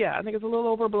is, I think it's a little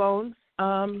overblown.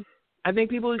 I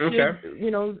think people should,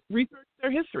 research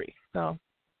their history. So,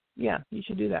 yeah, you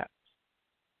should do that.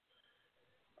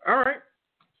 All right.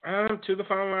 To the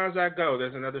phone lines I go.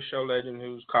 There's another show legend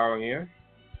who's calling in.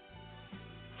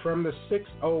 From the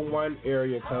 601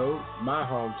 area code, my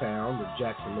hometown of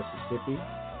Jackson, Mississippi,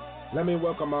 let me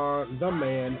welcome on the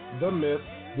man, the myth,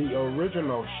 the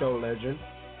original show legend,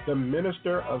 the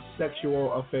Minister of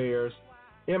Sexual Affairs,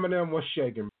 Eminem was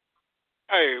shaking.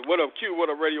 Hey, what up, Q? What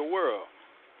up, Radio World?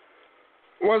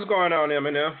 What's going on,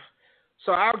 Eminem?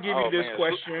 So I'll give you this man.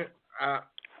 question.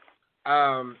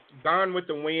 Gone with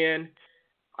the Wind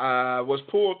was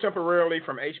pulled temporarily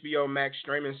from HBO Max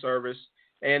streaming service,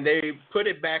 and they put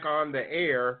it back on the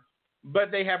air, but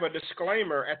they have a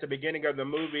disclaimer at the beginning of the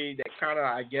movie that kind of,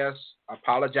 I guess,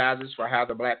 apologizes for how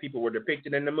the black people were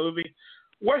depicted in the movie.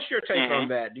 What's your take on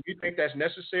that? Do you think that's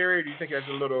necessary, or do you think that's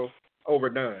a little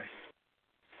overdone?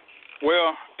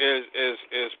 Well,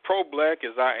 as pro-black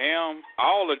as I am,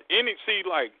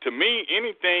 to me,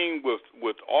 anything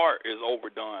with art is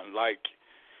overdone. Like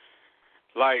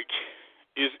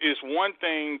it's one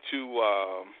thing to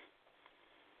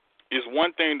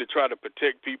try to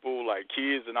protect people like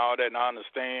kids and all that, and I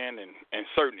understand, and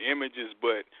certain images,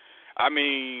 but I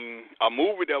mean, a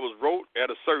movie that was wrote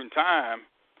at a certain time,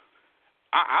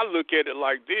 I look at it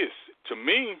like this. To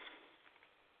me,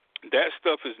 that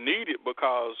stuff is needed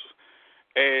because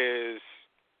as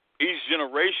each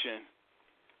generation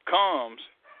comes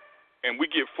and we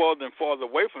get farther and farther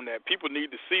away from that, people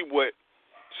need to see what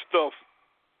stuff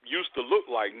used to look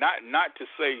like. Not to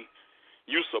say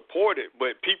you support it,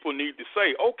 but people need to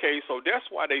say, okay, so that's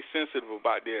why they sensitive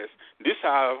about this. This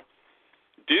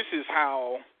is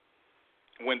how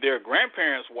when their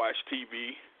grandparents watch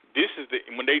TV,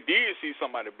 when they did see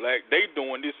somebody black, they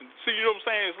doing this. See, you know what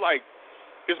I'm saying?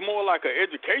 It's more like an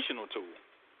educational tool.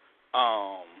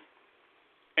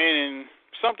 And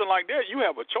something like that, you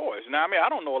have a choice. Now, I mean, I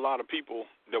don't know a lot of people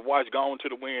that watch Gone to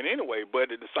the Wind anyway, but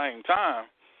at the same time,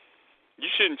 you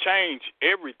shouldn't change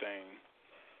everything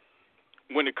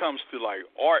when it comes to like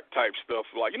art type stuff,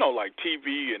 like, you know, like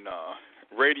TV and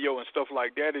radio and stuff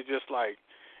like that. It's just like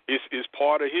it's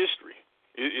part of history.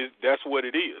 That's what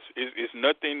it is. It's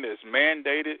nothing that's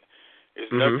mandated.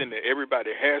 It's nothing that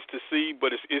everybody has to see,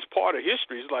 but it's part of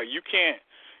history. It's like you can't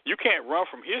run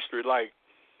from history. Like,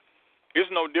 it's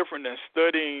no different than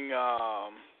studying.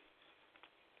 How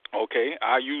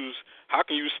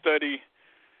can you study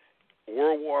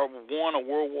World War I or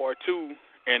World War II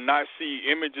and not see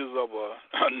images of a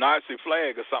Nazi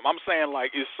flag or something? I'm saying,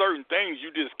 like, it's certain things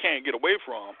you just can't get away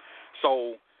from.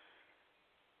 So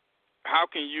how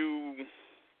can you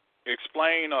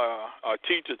explain or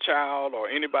teach a child or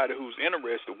anybody who's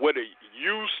interested what it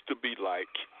used to be like,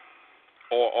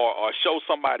 or show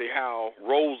somebody how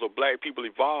roles of black people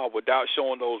evolved without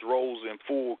showing those roles in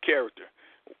full character,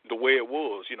 the way it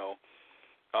was,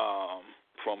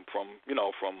 from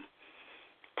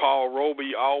Paul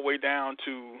Roby all the way down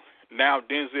to now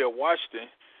Denzel Washington.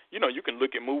 You can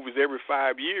look at movies every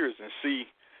 5 years and see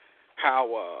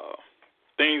how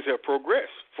things have progressed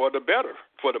for the better,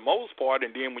 for the most part.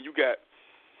 And then when you got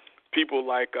people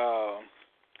like a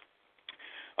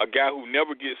guy who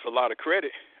never gets a lot of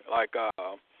credit, like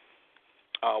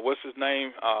what's his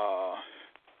name,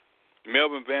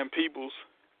 Melvin Van Peebles,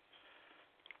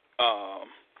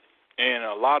 and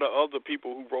a lot of other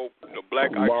people who wrote the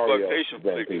black exploitation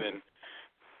flicks, and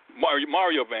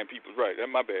Mario Van Peebles, right?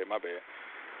 My bad.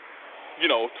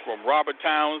 From Robert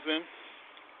Townsend,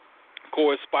 of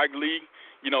course, Spike Lee.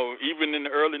 Even in the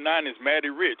early 90s, Matty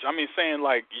Rich. I mean, saying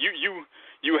like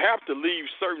you have to leave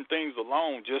certain things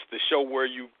alone just to show where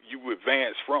you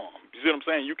advance from. You see what I'm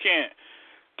saying? You can't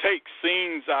take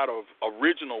scenes out of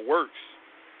original works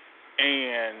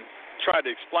and try to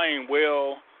explain,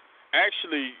 well,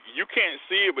 actually, you can't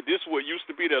see it, but this is what used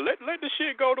to be there. Let the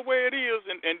shit go the way it is,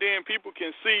 and then people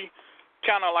can see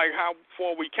kind of like how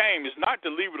far we came. It's not to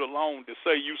leave it alone to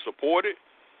say you support it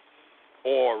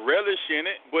or relish in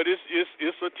it, but it's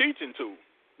a teaching tool.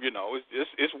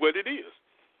 It's what it is.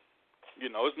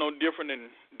 It's no different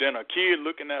than a kid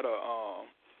looking at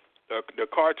the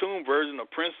cartoon version of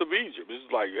Prince of Egypt.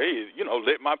 It's like, hey,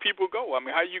 let my people go. I mean,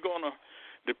 how you gonna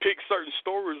depict certain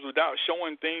stories without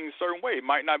showing things a certain way? It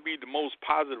might not be the most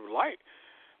positive light,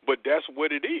 but that's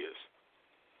what it is.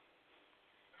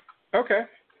 Okay.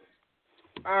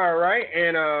 All right,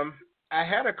 and I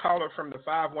had a caller from the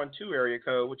 512 area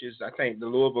code, which is, I think, the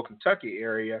Louisville, Kentucky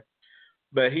area,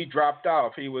 but he dropped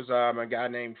off. He was a guy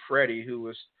named Freddie who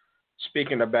was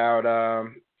speaking about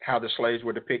how the slaves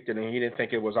were depicted, and he didn't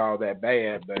think it was all that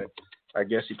bad, but I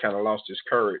guess he kind of lost his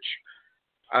courage.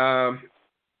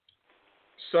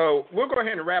 So we'll go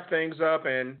ahead and wrap things up,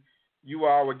 and you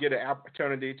all will get an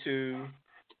opportunity to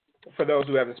for those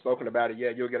who haven't spoken about it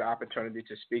yet, you'll get an opportunity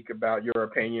to speak about your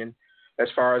opinion as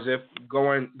far as if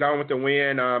Gone with the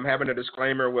Wind, having a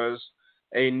disclaimer was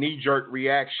a knee-jerk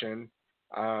reaction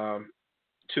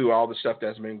to all the stuff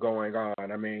that's been going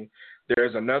on. I mean,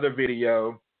 there's another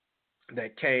video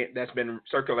that's been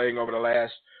circulating over the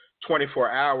last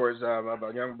 24 hours of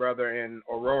a young brother in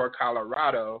Aurora,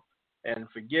 Colorado, and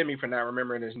forgive me for not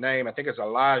remembering his name. I think it's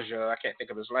Elijah. I can't think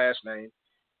of his last name.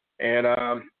 And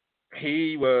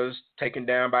he was taken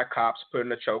down by cops, put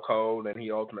in a chokehold, and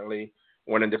he ultimately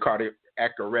went into cardiac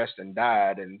arrest and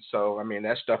died. And so, I mean,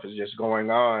 that stuff is just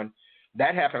going on.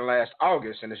 That happened last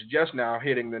August, and it's just now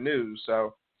hitting the news.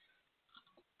 So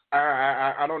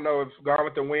I don't know if Gone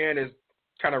with the Wind is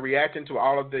kind of reacting to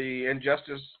all of the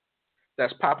injustice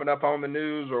that's popping up on the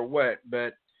news or what,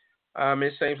 but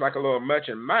it seems like a little much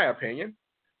in my opinion.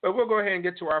 But we'll go ahead and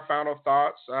get to our final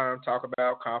thoughts, talk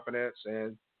about confidence.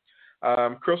 And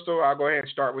Crystal, I'll go ahead and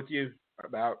start with you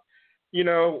about,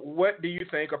 what do you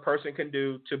think a person can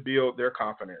do to build their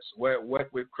confidence? What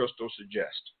would Crystal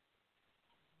suggest?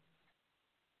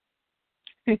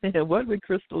 What would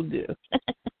Crystal do?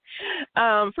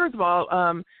 First of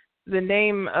all, the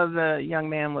name of the young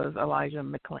man was Elijah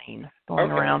McClain.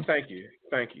 Going around. Thank you.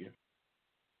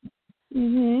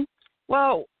 Mhm.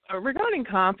 Well, regarding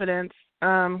confidence,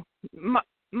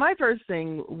 my first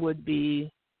thing would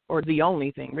be, or the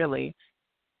only thing really,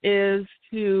 is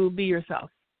to be yourself,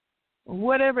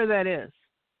 whatever that is.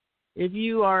 If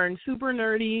you are super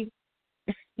nerdy,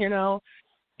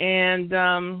 and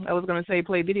I was going to say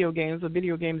play video games, but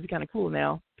video games are kind of cool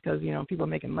now because people are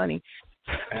making money.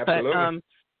 Absolutely. But,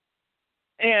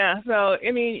 yeah. So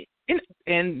I mean,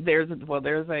 and there's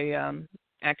a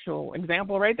actual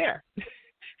example right there.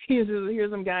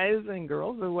 Here's some guys and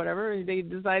girls or whatever. They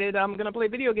decided I'm going to play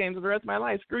video games for the rest of my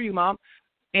life. Screw you, mom.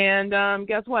 And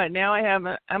guess what? Now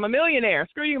I'm a millionaire.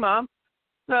 Screw you, mom.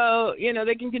 So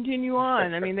they can continue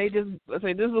on. I mean, they just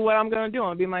say this is what I'm going to do. I'm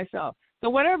going to be myself. So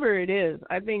whatever it is,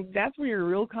 I think that's where your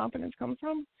real confidence comes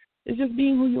from. Is just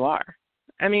being who you are.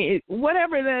 I mean,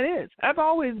 whatever that is. I've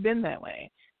always been that way.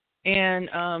 And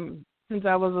since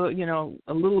I was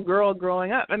a little girl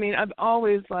growing up, I mean, I've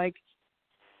always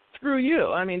screw you.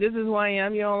 I mean, this is who I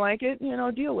am. You don't like it,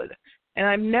 deal with it. And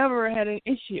I've never had an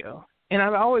issue.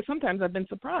 And sometimes I've been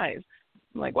surprised.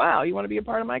 I'm like, wow, you want to be a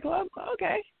part of my club?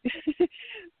 Okay.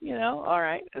 All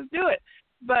right, let's do it.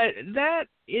 But that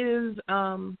is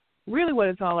really what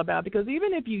it's all about, because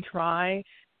even if you try,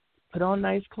 put on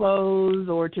nice clothes,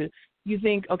 or you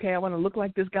think, okay, I want to look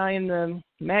like this guy in the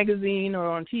magazine or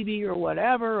on TV or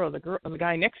whatever, or the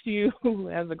guy next to you who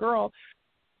has a girl,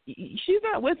 she's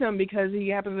not with him because he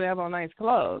happens to have on nice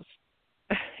clothes.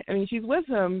 I mean, she's with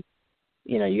him.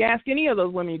 You ask any of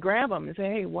those women, you grab them and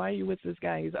say, hey, why are you with this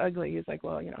guy? He's ugly. He's like,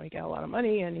 well, he got a lot of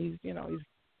money and he's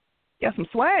got some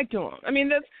swag to him. I mean,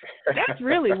 that's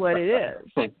really what it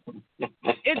is.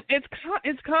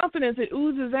 It's confidence. It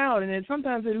oozes out, and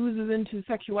sometimes it oozes into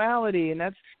sexuality, and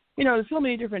that's, there's so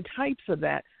many different types of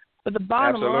that. But the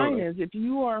bottom line is, if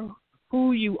you are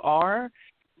who you are,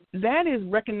 that is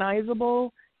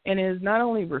recognizable and is not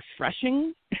only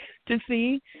refreshing to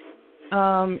see,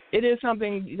 it is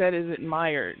something that is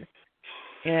admired.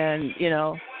 And,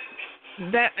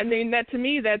 that to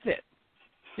me, that's it.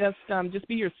 Just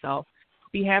be yourself.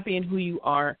 Be happy in who you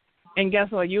are. And guess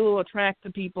what? You will attract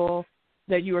the people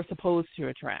that you are supposed to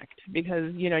attract.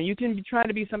 Because, you can try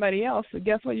to be somebody else, but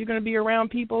guess what? You're going to be around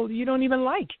people you don't even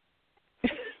like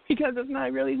because it's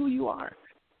not really who you are.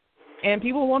 And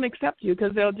people won't accept you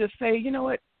because they'll just say, you know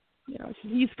what?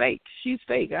 He's fake. She's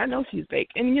fake. I know she's fake.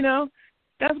 And,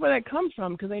 that's where that comes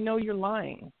from, because they know you're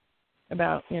lying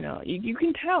about, you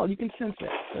can tell. You can sense it.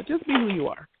 So just be who you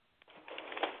are.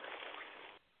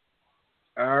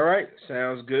 All right,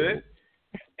 sounds good.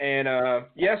 And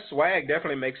yes, swag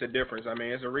definitely makes a difference. I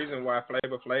mean, it's a reason why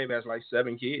Flavor Flav has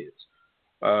 7 kids.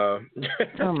 Oh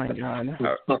my God.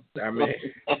 I mean,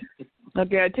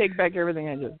 okay, I take back everything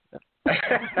I just said.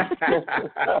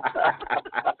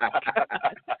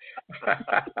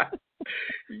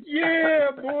 Yeah,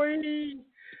 boy.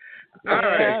 All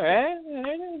right.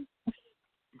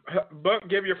 Buck,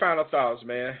 give your final thoughts,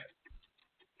 man.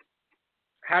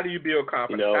 How do you build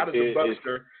confidence? How does the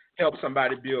Buckster help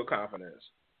somebody build confidence?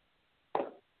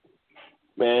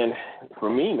 Man, for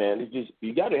me, man, it's just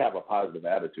you got to have a positive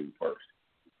attitude first.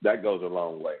 That goes a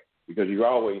long way, because you're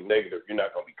always negative, you're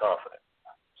not going to be confident.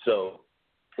 So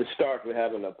it starts with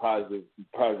having a positive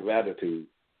attitude,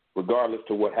 regardless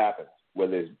to what happens,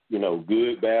 whether it's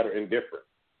good, bad, or indifferent.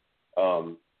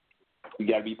 You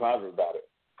got to be positive about it.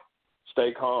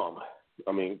 Stay calm.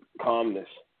 I mean, calmness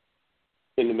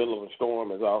in the middle of a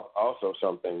storm is also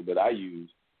something that I use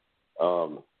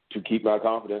to keep my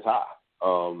confidence high.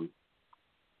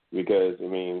 Because I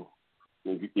mean,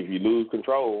 if you lose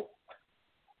control,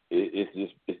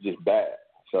 it's just bad.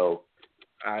 So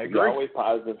I agree. If you're always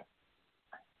positive.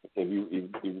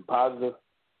 If you're positive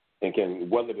and can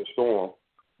weather the storm,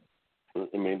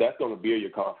 I mean, that's going to build your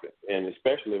confidence. And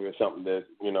especially if it's something that,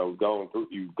 you've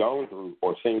gone through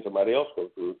or seen somebody else go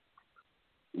through,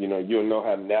 you'll know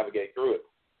how to navigate through it.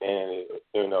 And,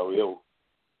 it'll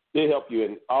help you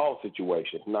in all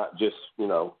situations, not just,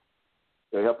 it'll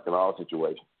help you in all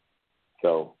situations.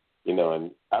 So,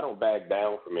 and I don't back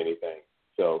down from anything.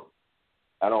 So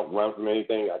I don't run from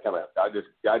anything. I just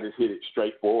hit it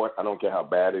straight forward. I don't care how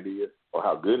bad it is or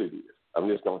how good it is. I'm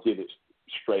just going to hit it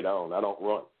straight on. I don't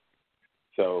run.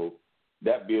 So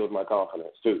that builds my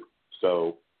confidence too.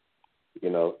 So,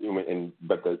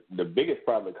 but the biggest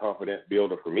probably confidence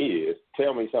builder for me is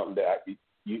tell me something that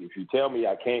if you tell me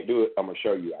I can't do it, I'm going to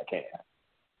show you I can.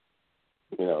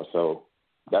 So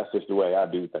that's just the way I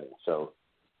do things. So,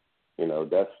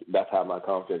 that's how my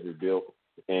confidence is built.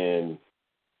 And,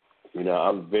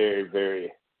 I'm very,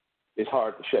 very, it's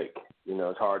hard to shake.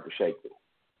 It's hard to shake it.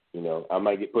 I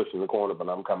might get pushed in the corner, but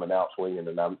I'm coming out swinging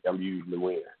and I'm usually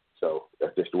winning. So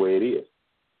that's just the way it is.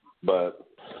 But,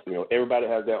 everybody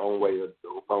has their own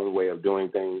way of doing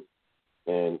things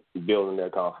and building their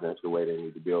confidence the way they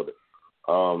need to build it.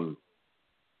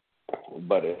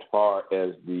 But as far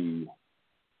as the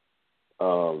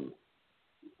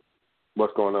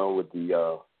what's going on with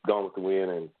the Gone with the Wind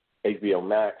and HBO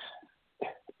Max,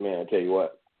 man, I tell you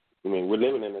what, I mean, we're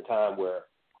living in a time where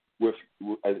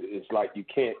it's like you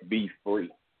can't be free.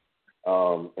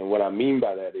 And what I mean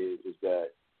by that is that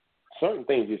certain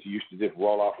things just used to just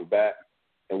roll off the bat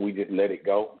and we just let it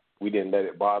go. We didn't let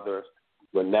it bother us.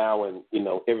 But now,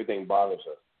 everything bothers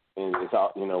us. And it's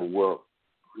out,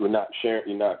 we're not sharing,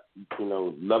 you're not,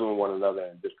 loving one another.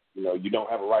 And just, you don't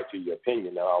have a right to your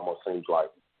opinion, that almost seems like.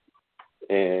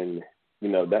 And,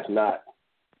 that's not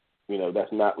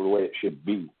the way it should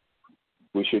be.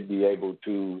 We should be able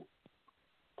to,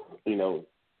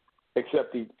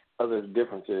 accept each other's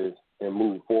differences and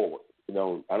move forward. I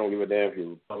don't give a damn if you're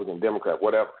Republican, Democrat,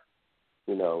 whatever.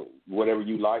 Whatever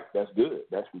you like, that's good.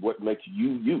 That's what makes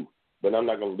you you. But I'm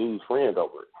not going to lose friends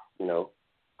over it.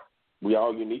 We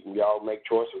all unique and we all make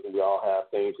choices and we all have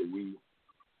things that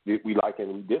we like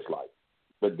and we dislike.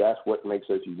 But that's what makes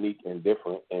us unique and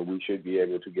different, and we should be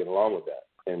able to get along with that.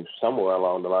 And somewhere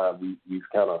along the line, we've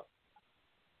kind of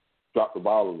dropped the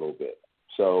ball a little bit.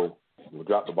 So we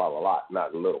dropped the ball a lot,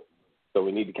 not a little. So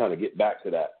we need to kind of get back to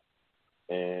that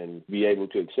and be able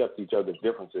to accept each other's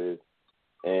differences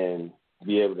and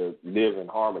be able to live in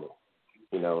harmony,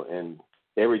 and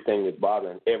everything is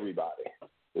bothering everybody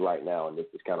right now, and this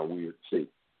is kind of weird to see.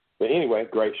 But anyway,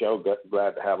 great show.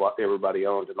 Glad to have everybody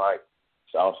on tonight.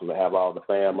 It's awesome to have all the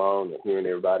fam on and hearing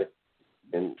everybody.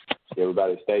 And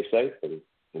everybody stay safe and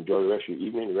enjoy the rest of your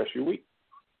evening and the rest of your week.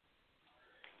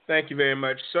 Thank you very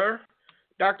much, sir.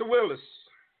 Dr. Willis.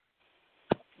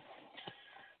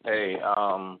 Hey,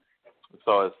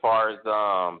 so as far as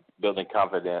building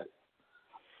confidence,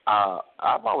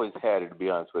 I've always had it, to be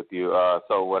honest with you.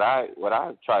 So what I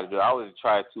try to do, I always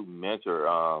try to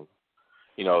mentor,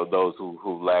 those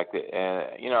who lack it.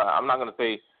 And, I'm not going to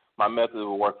say my method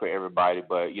will work for everybody,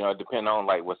 but, depending on,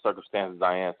 like, what circumstances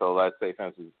I am. So let's say, for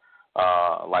instance,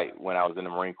 like when I was in the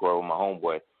Marine Corps with my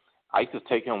homeboy, I used to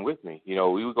take him with me.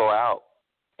 We would go out,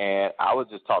 and I would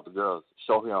just talk to girls,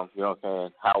 show him,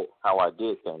 how I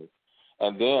did things.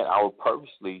 And then I would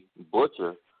purposely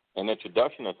butcher an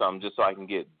introduction or something just so I can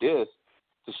get this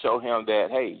to show him that,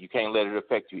 hey, you can't let it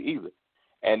affect you either.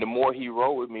 And the more he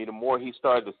rolled with me, the more he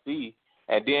started to see.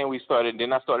 And then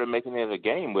I started making it a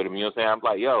game with him. I'm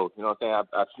like, yo,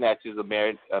 I snatch his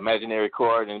imaginary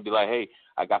card and be like, hey,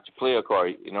 I got your player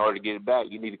card. In order to get it back,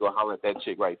 you need to go holler at that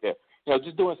chick right there.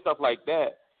 Just doing stuff like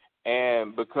that.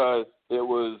 And because it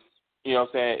was, it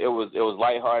was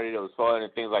lighthearted, it was fun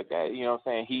and things like that,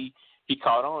 he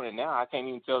caught on, and now I can't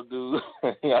even tell dude,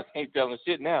 I can't tell him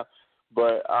shit now.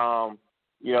 But,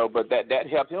 but that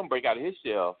helped him break out of his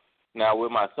shell. Now with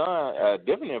my son, a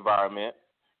different environment,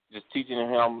 just teaching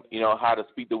him, how to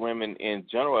speak to women in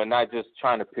general and not just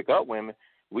trying to pick up women.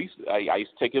 I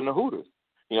used to take him to Hooters.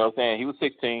 He was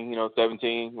 16,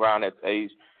 17, around that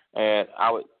age, and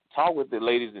I would talk with the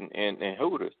ladies in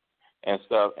Hooters and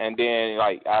stuff. And then,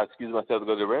 like, I excuse myself to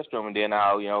go to the restroom, and then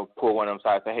I'll, pull one of them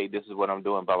aside and say, hey, this is what I'm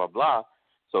doing, blah, blah, blah.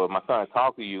 So if my son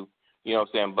talk to you, blah,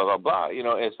 blah, blah,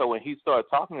 and so when he started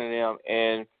talking to them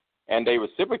and they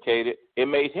reciprocated, it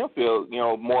made him feel,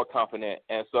 more confident.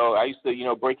 And so I used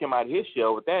to, break him out of his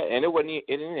shell with that. And it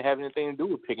didn't have anything to do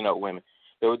with picking up women.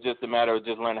 It was just a matter of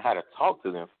just learning how to talk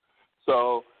to them.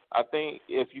 So I think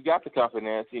if you got the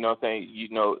confidence, you know what I'm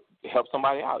saying, help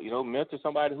somebody out, mentor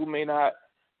somebody who may not,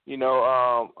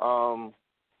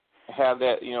 have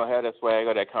that, have that swag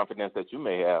or that confidence that you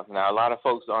may have. Now, a lot of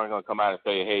folks aren't going to come out and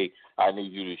say, hey, I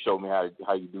need you to show me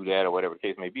how you do that or whatever the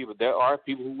case may be, but there are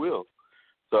people who will.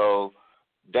 So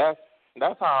that's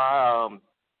how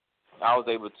I was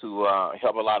able to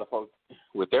help a lot of folks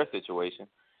with their situation.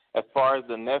 As far as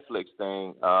the Netflix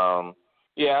thing,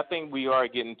 I think we are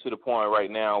getting to the point right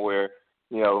now where,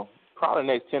 probably the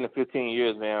next 10 to 15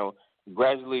 years, man,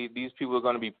 gradually these people are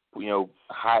going to be,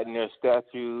 hiding their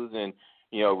statues and,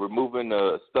 removing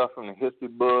the stuff from the history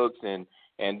books. And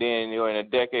then, in a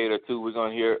decade or two, we're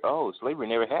going to hear, oh, slavery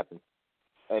never happened.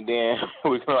 And then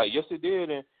we're going to be like, yes, it did,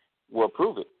 and we'll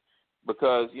prove it.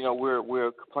 Because,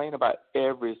 we're complaining about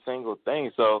every single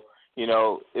thing. So,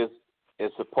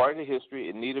 it's a part of the history.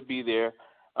 It need to be there.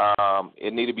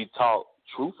 It need to be taught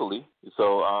truthfully.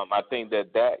 So I think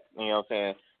that,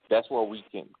 that's where we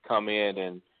can come in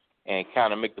and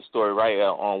kind of make the story right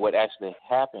on what actually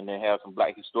happened and have some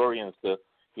black historians to,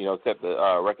 set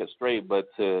the record straight. But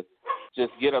to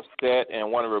just get upset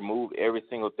and want to remove every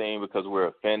single thing because we're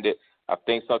offended, I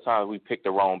think sometimes we pick the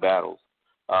wrong battles.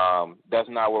 That's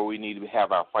not where we need to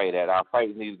have our fight at. Our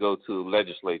fight needs to go to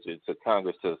legislature, to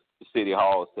Congress, to city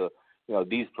halls, to,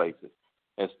 these places,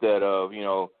 instead of,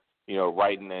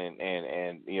 writing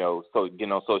and so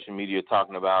getting on social media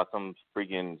talking about some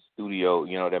freaking studio,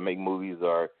 that make movies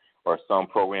or some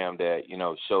program that,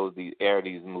 shows air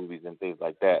these movies and things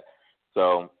like that.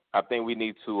 So I think we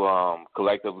need to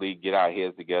collectively get our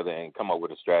heads together and come up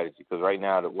with a strategy, because right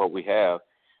now what we have,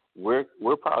 we're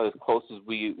probably as close as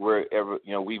we've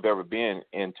ever been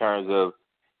in terms of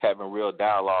having real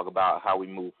dialogue about how we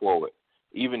move forward,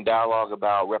 even dialogue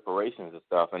about reparations and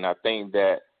stuff. And I think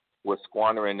that we're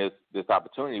squandering this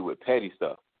opportunity with petty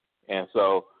stuff. And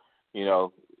so,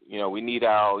 we need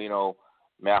our,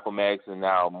 Malcolm X and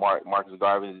now Marcus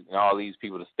Garvey and all these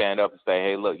people to stand up and say,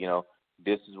 hey, look,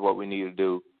 this is what we need to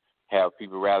do. Have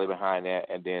people rally behind that,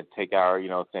 and then take our,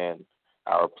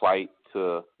 our plight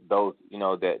to those,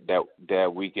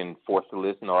 that we can force to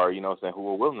listen, or, who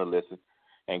are willing to listen,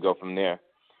 and go from there.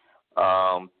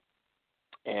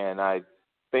 And I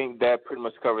think that pretty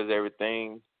much covers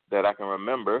everything that I can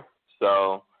remember.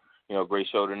 So, great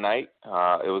show tonight.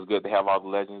 It was good to have all the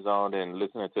legends on and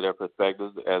listening to their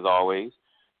perspectives, as always.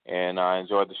 And I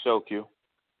enjoyed the show, Q.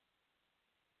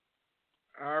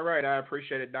 All right. I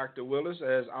appreciate it, Dr. Willis,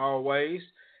 as always.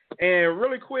 And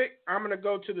really quick, I'm going to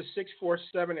go to the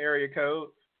 647 area code,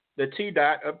 the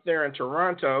T-Dot up there in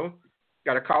Toronto.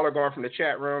 Got a caller going from the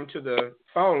chat room to the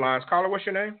phone lines. Caller, what's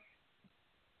your name?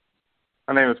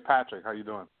 My name is Patrick. How you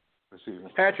doing this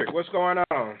evening? Patrick, what's going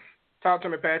on? Talk to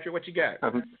me, Patrick. What you got?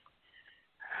 As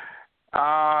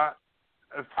far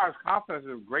as confidence,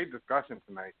 it was a great discussion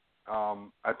tonight.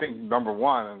 I think number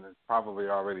one, and it's probably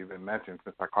already been mentioned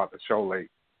since I caught the show late,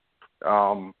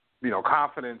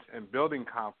 confidence and building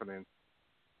confidence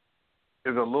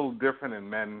is a little different in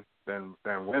men than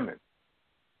women.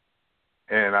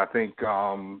 And I think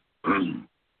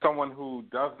someone who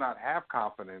does not have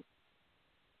confidence,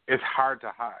 it's hard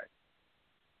to hide.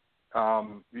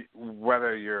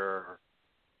 Whether you're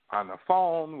on the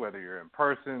phone, whether you're in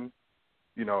person,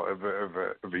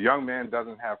 if a young man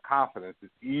doesn't have confidence,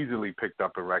 it's easily picked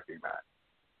up and recognized.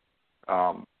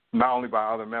 Not only by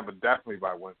other men, but definitely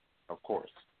by women, of course.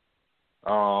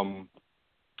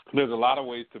 There's a lot of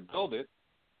ways to build it.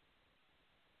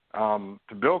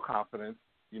 To build confidence,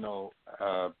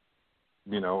 I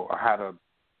had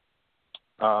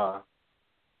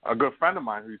a good friend of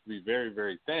mine who used to be very,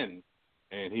 very thin,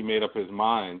 and he made up his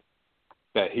mind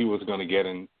that he was going to get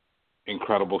in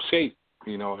incredible shape,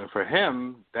 and for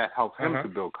him, that helped him to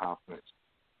build confidence.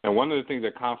 And one of the things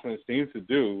that confidence seems to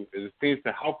do is it seems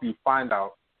to help you find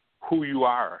out who you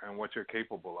are and what you're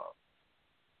capable of.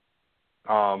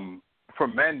 For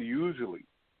men, usually,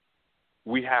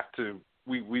 we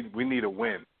need a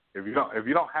win. If you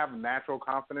don't have natural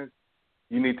confidence,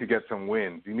 you need to get some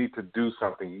wins. You need to do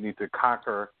something. You need to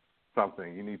conquer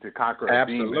something. You need to conquer a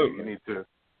demon. You need to.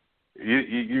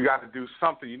 You got to do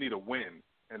something. You need a win,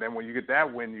 and then when you get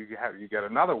that win, you get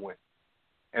another win,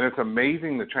 and it's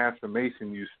amazing the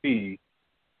transformation you see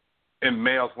in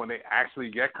males when they actually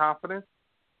get confidence.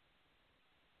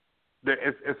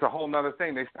 It's a whole other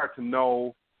thing. They start to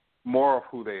know more of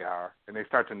who they are, and they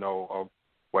start to know of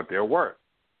what they're worth.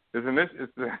 Isn't this?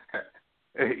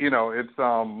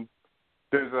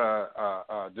 There's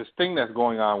this thing that's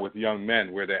going on with young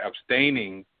men where they're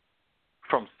abstaining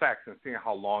from sex and seeing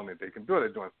how long that they can do it. They're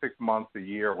doing 6 months, a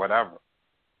year, whatever.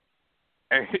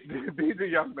 And these are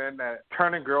young men that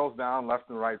turning girls down left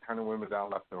and right, turning women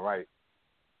down left and right,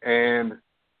 and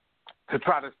to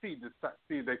try to see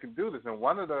if they can do this. And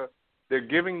they're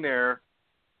giving the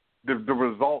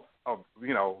results of,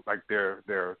 you know, like their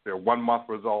 1 month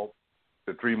results,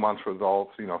 the 3 months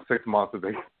results, you know, 6 months if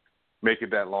they make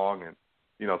it that long, and,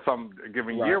 you know, some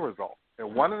giving year results.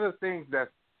 And one of the things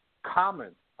that's common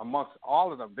amongst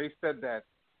all of them, they said that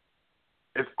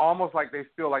it's almost like they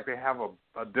feel like they have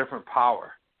a different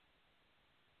power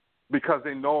because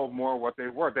they know more what they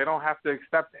were. They don't have to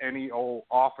accept any old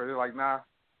offer. They're like, nah,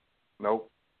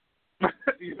 nope.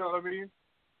 You know what I mean?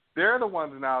 They're the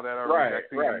ones now that are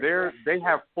rejecting. And they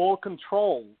have full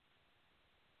control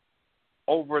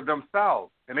over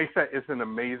themselves. And they said it's an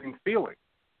amazing feeling.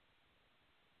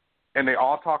 And they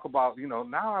all talk about, you know,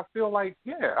 now I feel like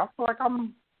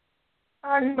I'm,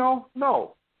 you know,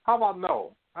 no. How about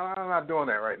no? I'm not doing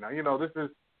that right now. You know, this is,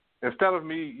 instead of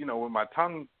me, you know, with my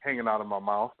tongue hanging out of my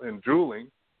mouth and drooling,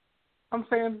 I'm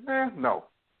saying, no.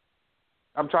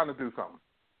 I'm trying to do something.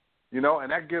 You know,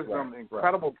 and that gives them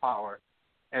incredible power,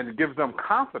 and it gives them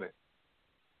confidence.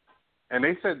 And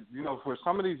they said, you know, for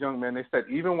some of these young men, they said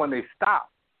even when they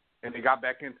stopped and they got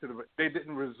back into they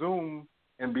didn't resume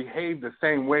and behave the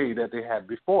same way that they had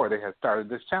before they had started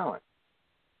this challenge.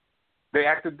 They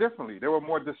acted differently. They were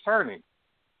more discerning.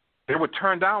 They would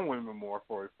turn down women more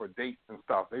for dates and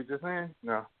stuff. They just,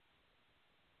 no.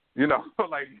 You know,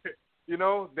 like, you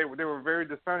know, they were very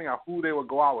discerning on who they would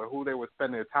go out with, who they would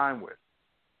spend their time with.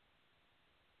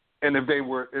 And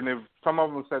if some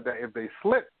of them said that if they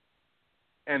slipped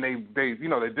and they you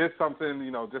know, they did something,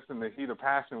 you know, just in the heat of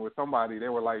passion with somebody, they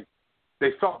were like, they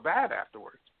felt bad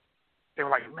afterwards. They were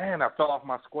like, man, I fell off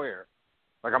my square.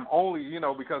 Like, I'm only, you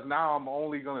know, because now I'm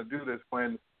only going to do this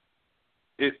when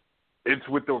it's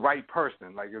with the right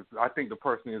person. Like, I think the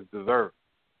person is deserving.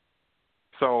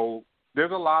 So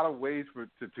there's a lot of ways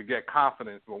to get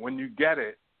confidence, but when you get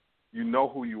it, you know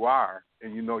who you are,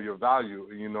 and you know your value,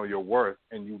 and you know your worth,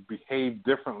 and you behave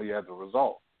differently as a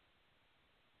result.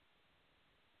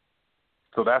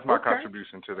 So that's my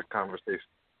contribution to the conversation.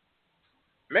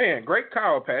 Man, great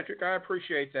call, Patrick. I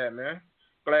appreciate that, man.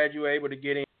 Glad you were able to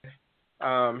get in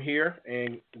here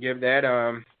and give that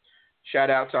shout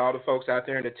out to all the folks out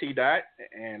there in the T-Dot.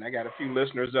 And I got a few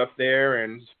listeners up there,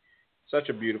 and such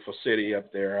a beautiful city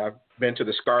up there. I've been to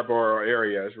the Scarborough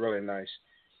area. It's really nice.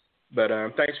 But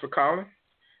thanks for calling.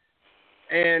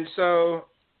 And so,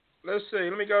 let's see.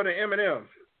 Let me go to Eminem.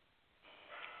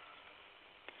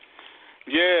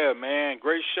 Yeah, man.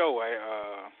 Great show.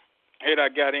 I hate I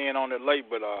got in on it late,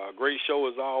 but great show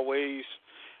as always.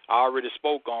 I already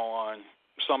spoke on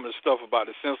some of the stuff about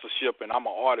the censorship, and I'm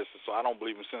an artist, so I don't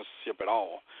believe in censorship at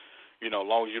all. You know, as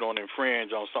long as you don't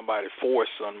infringe on somebody, force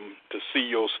them to see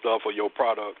your stuff or your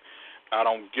product, I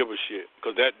don't give a shit,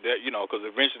 because that you know, because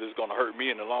eventually it's going to hurt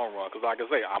me in the long run, because like I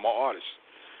say, I'm an artist.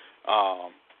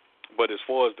 But as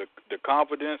far as the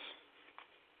confidence,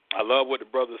 I love what the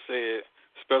brother said,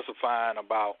 specifying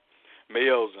about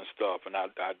males and stuff, and I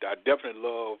definitely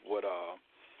love what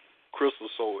Crystal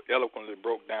so eloquently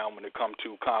broke down when it comes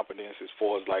to confidence as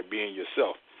far as like being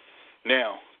yourself.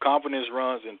 Now, confidence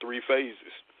runs in 3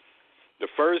 phases. The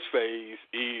first phase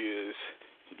is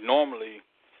normally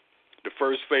the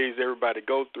first phase everybody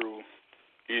go through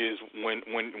is when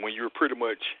you're pretty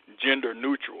much gender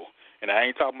neutral. And I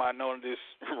ain't talking about none of this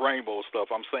rainbow stuff.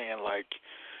 I'm saying, like,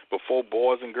 before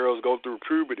boys and girls go through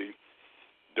puberty,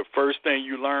 the first thing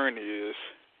you learn is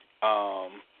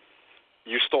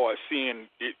you start seeing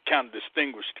it kind of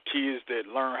distinguish the kids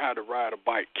that learn how to ride a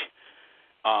bike.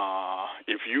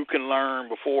 If you can learn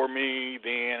before me,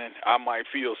 then I might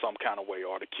feel some kind of way.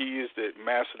 Or the kids that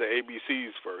master the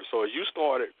ABCs first. So as you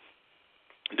started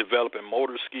developing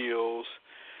motor skills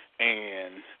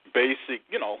and basics,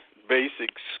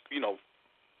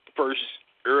 first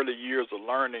early years of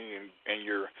learning and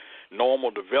your normal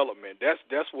development,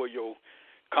 that's where your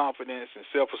confidence and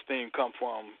self-esteem come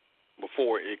from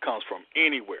before it comes from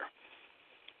anywhere.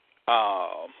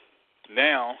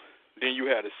 Now, then you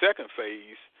have the second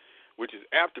phase, which is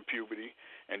after puberty,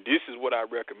 and this is what I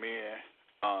recommend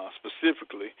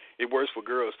specifically. It works for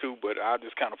girls too, but I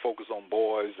just kind of focus on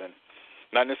boys and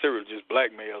not necessarily just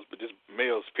black males, but just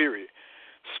males, period.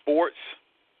 Sports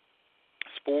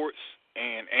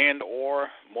and or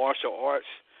martial arts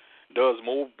does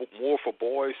more for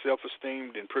boys'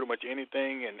 self-esteem than pretty much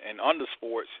anything. And under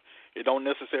sports, it don't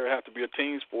necessarily have to be a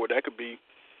team sport. That could be,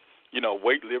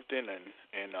 weightlifting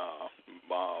and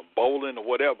bowling or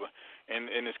whatever. And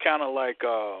it's kind of like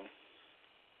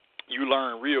you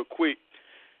learn real quick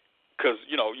because,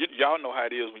 y'all know how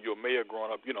it is when you're a male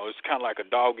growing up. It's kind of like a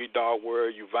dog-eat-dog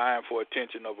world. You vying for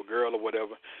attention of a girl or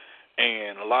whatever.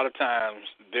 And a lot of times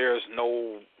there's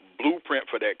no blueprint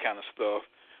for that kind of stuff.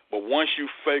 But once you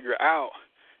figure out,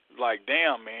 like,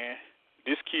 damn, man,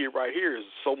 this kid right here is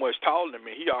so much taller than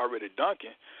me. He already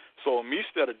dunking. So me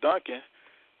instead of dunking,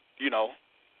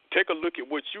 take a look at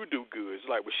what you do good. It's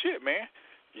like, well, shit, man,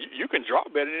 you can draw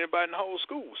better than anybody in the whole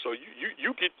school. So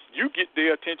you get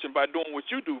their attention by doing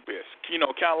what you do best. Kind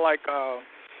of like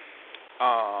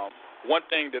one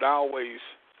thing that I always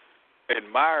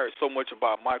admired so much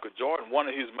about Michael Jordan, one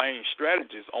of his main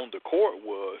strategies on the court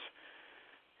was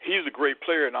he's a great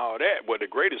player and all that, the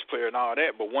greatest player and all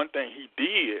that, but one thing he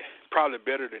did probably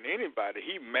better than anybody,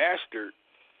 he mastered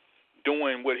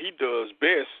doing what he does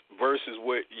best versus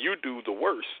what you do the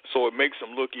worst, so it makes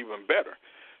him look even better.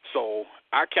 So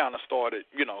I kind of started,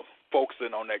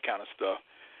 focusing on that kind of stuff,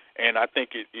 and I think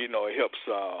it helps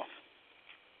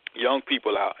young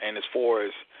people out. And as far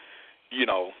as,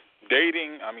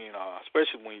 dating,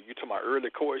 especially when you're talking about early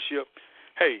courtship,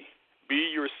 hey, be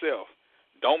yourself.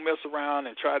 Don't mess around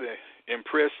and try to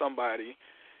impress somebody.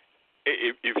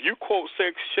 If you quote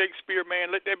Shakespeare,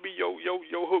 man, let that be your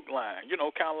hook line.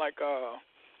 Kind of like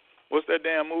what's that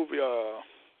damn movie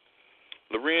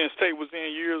Lorenz Tate was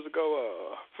in years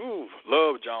ago?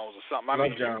 Love Jones or something.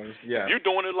 Love Jones, yeah. You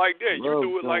doing it like that. You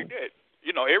do it Jones. like that.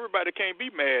 Everybody can't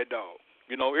be Mad Dog.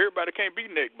 Everybody can't be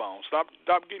Neck Bone. Stop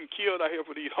getting killed out here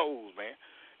for these hoes, man.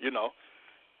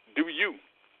 Do you.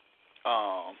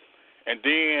 And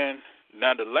then,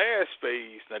 now the last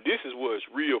phase, this is what's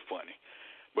real funny,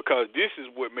 because this is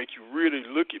what makes you really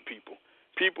look at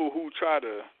people who try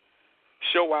to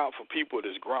show out for people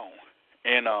that's grown.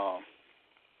 And,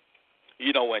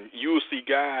 and you'll see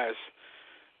guys,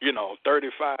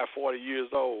 35, 40 years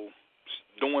old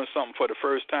doing something for the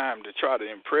first time to try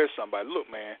to impress somebody. Look,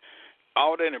 man,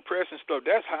 all that impressing stuff,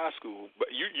 that's high school. But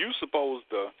you supposed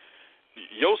to,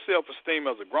 your self-esteem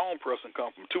as a grown person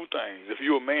come from two things. If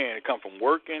you're a man, it comes from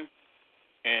working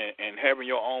and having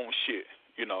your own shit.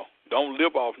 Don't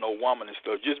live off no woman and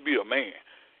stuff. Just be a man.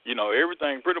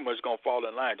 Everything pretty much gonna fall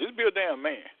in line. Just be a damn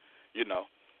man.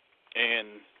 And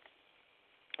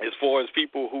as far as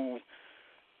people who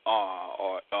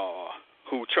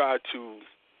who try to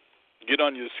get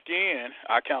under your skin,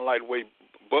 I kind of like the way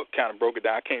Buck kind of broke it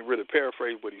down. I can't really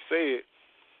paraphrase what he said,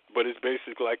 but it's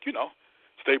basically like,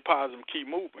 stay positive, keep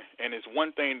moving. And it's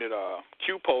one thing that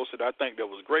Q posted, I think that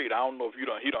was great. I don't know if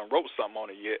he done wrote something on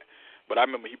it yet, but I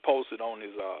remember he posted on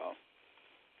his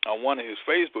on one of his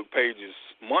Facebook pages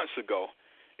months ago.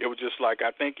 It was just like,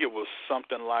 I think it was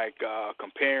something like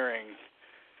comparing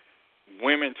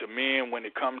women to men when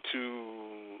it come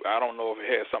to, I don't know if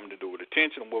it had something to do with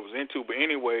attention or what it was into, but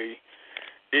anyway,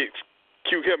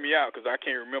 Q, help me out because I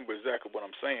can't remember exactly what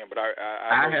I'm saying, but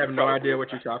I have no idea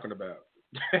what you're talking about.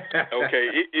 Okay,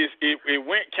 it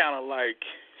went kind of like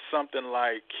something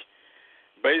like,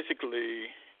 basically,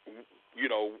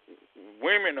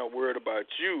 women are worried about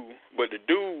you, but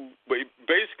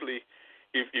basically,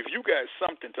 if you got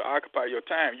something to occupy your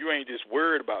time, you ain't just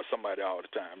worried about somebody all the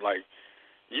time. Like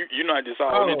you're not just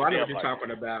all into them. I know what you're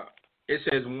talking about. It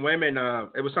says women.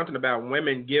 It was something about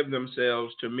women give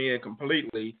themselves to men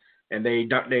completely, and they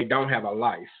don't have a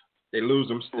life. They lose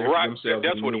themselves.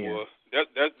 That's what it was.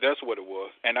 That's what it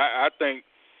was. And I think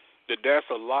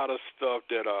that's a lot of stuff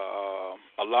that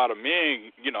a lot of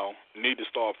men, need to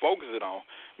start focusing on.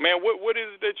 Man, what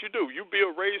is it that you do? You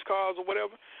build race cars or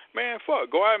whatever? Man, fuck,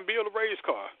 go out and build a race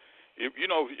car. If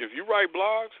you write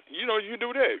blogs, you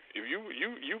do that. If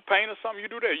you paint or something,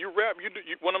 you do that. You rap, you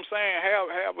what I'm saying,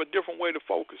 have a different way to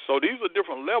focus. So these are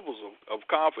different levels of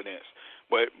confidence.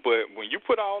 But when you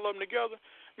put all of them together,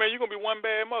 man, you're gonna be one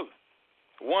bad mother.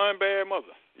 One bad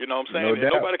mother. You know what I'm saying? No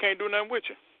doubt. Nobody can't do nothing with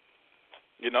you.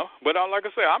 But like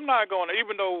I said, I'm not going to,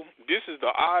 even though this is the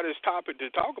oddest topic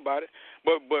to talk about it,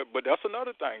 but that's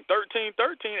another thing. 1313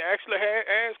 actually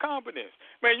has confidence.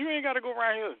 Man, you ain't got to go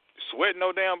around here sweating no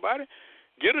damn body.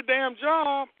 Get a damn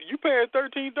job. You pass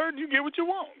 1330, you get what you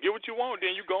want. Get what you want,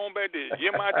 then you go on back to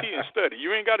MIT and study.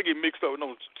 You ain't got to get mixed up with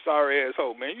no sorry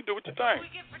asshole, man. You do what you think.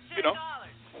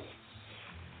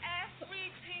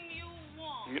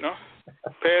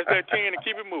 Pass that 10 and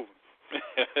keep it moving.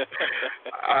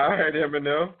 All right,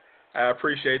 Eminem. I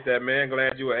appreciate that, man.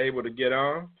 Glad you were able to get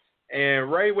on.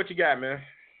 And Ray, what you got, man?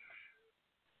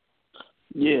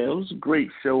 Yeah, it was a great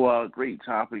show, great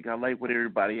topic. I like what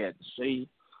everybody had to say.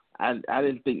 I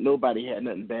didn't think nobody had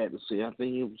nothing bad to say. I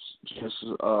think it was just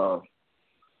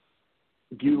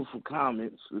beautiful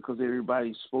comments because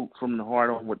everybody spoke from the heart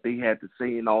on what they had to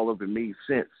say, and all of it made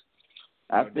sense.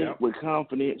 I think with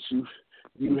confidence,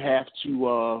 you have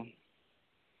to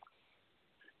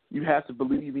you have to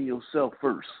believe in yourself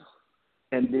first,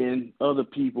 and then other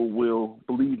people will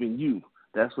believe in you.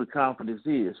 That's what confidence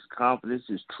is. Confidence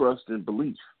is trust and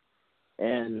belief.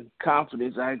 And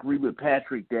confidence, I agree with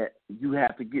Patrick that you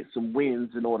have to get some wins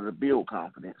in order to build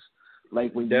confidence.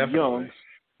 Like when you're young,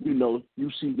 you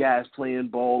see guys playing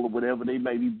ball or whatever, they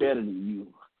may be better than you,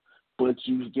 but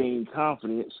you gain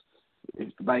confidence.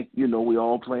 It's like, we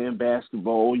all playing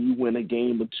basketball, you win a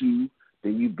game or two,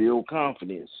 then you build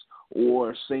confidence.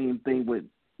 Or same thing with,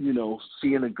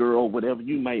 seeing a girl, whatever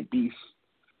you might be,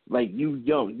 like you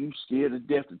young, you scared to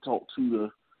death to talk to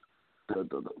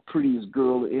the prettiest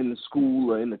girl in the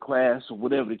school or in the class or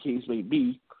whatever the case may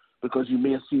be, because you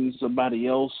may have seen somebody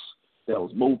else that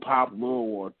was more popular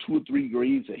or 2 or 3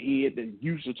 grades ahead that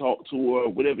used to talk to her or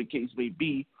whatever the case may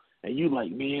be, and you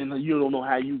like, man, you don't know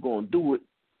how you going to do it.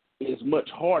 It's much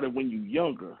harder when you're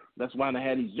younger. That's why I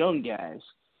had these young guys.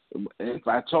 And if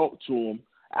I talk to them,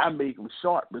 I make them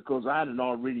sharp because I done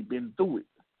already been through it.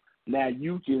 Now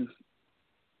you can,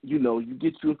 you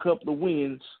get you a couple of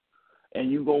wins,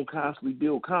 and you're going to constantly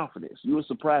build confidence. You'll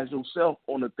surprise yourself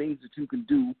on the things that you can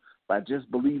do by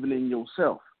just believing in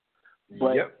yourself.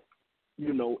 But,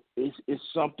 it's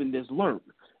something that's learned.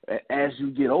 As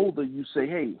you get older, you say,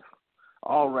 hey,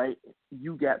 all right,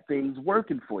 you got things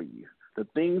working for you. The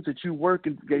things that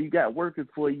you got working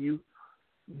for you,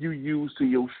 you use to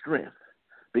your strength.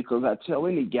 Because I tell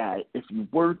any guy, if you're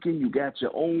working, you got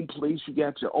your own place, you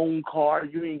got your own car,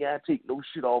 you ain't got to take no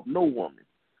shit off no woman.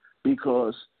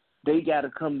 Because they got to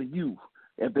come to you.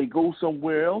 If they go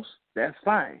somewhere else, that's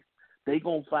fine. They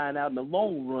going to find out in the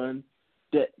long run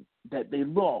that they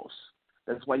lost.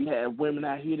 That's why you have women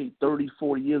out here, they 30,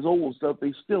 40 years old and stuff,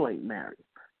 they still ain't married.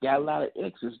 Got a lot of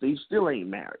exes, they still ain't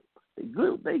married.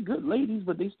 They good ladies,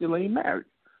 but they still ain't married.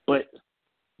 But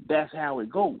that's how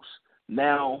it goes.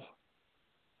 Now,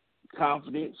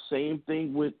 confidence, same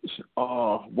thing with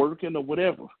working or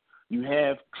whatever. You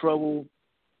have trouble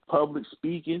public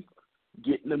speaking,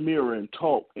 get in the mirror and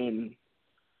talk and,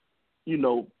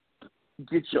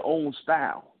 get your own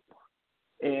style.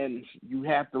 And you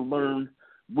have to learn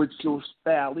what your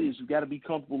style is. You got to be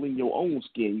comfortable in your own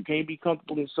skin. You can't be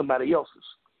comfortable in somebody else's.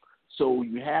 So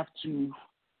you have to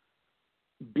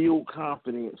build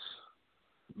confidence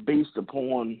based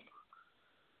upon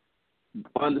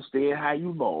understand how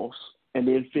you lost and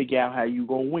then figure out how you're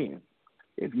going to win.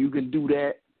 If you can do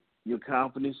that, your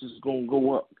confidence is going to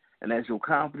go up. And as your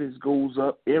confidence goes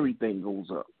up, everything goes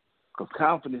up. Because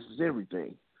confidence is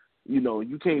everything.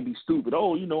 You can't be stupid.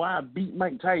 Oh, I beat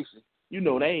Mike Tyson.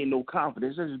 That ain't no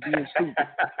confidence. That's just being stupid.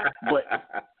 But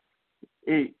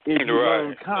if you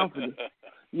learn confidence,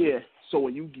 yeah. So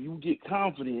when you get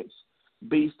confidence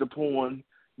based upon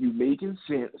you making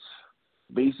sense,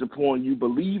 based upon you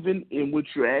believing in what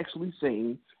you're actually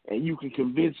saying, and you can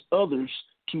convince others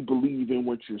to believe in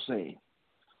what you're saying.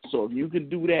 So if you can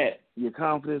do that, your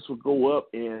confidence will go up,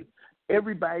 and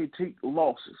everybody take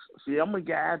losses. See, I'm a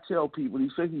guy, I tell people,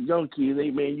 especially young kids,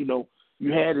 hey, man,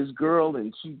 you had this girl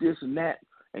and she this and that,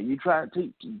 and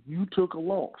you took a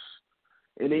loss.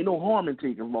 And ain't no harm in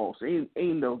taking a loss. Ain't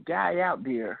no guy out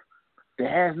there that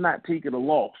has not taken a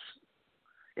loss.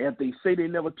 And if they say they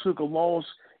never took a loss,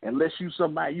 unless you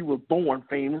were born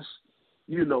famous,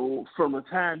 from the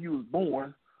time you was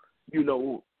born,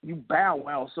 you bow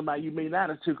wow somebody you may not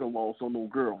have took a loss on no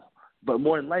girl. But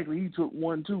more than likely he took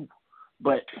one too.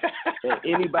 But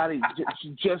anybody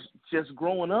just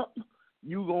growing up,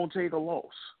 you gonna take a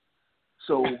loss.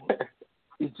 So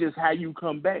it's just how you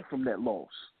come back from that loss.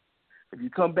 If you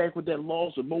come back with that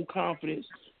loss with more confidence,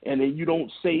 and then you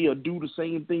don't say or do the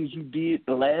same things you did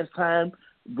the last time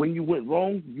when you went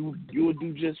wrong, you'll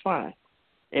do just fine.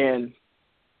 And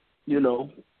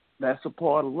that's a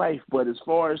part of life. But as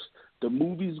far as the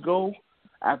movies go,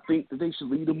 I think that they should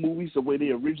leave the movies the way they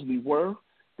originally were.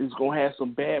 It's going to have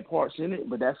some bad parts in it,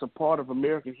 but that's a part of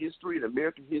American history, and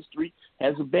American history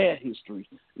has a bad history.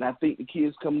 And I think the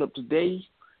kids coming up today,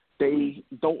 they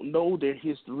don't know their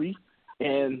history,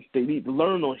 and they need to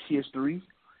learn on history.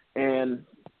 And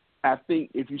I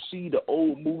think if you see the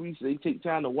old movies, they take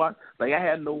time to watch. Like, I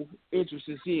had no interest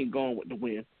in seeing Gone with the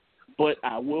Wind, but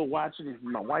I will watch it if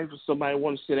my wife or somebody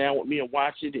want to sit down with me and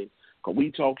watch it, because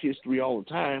we talk history all the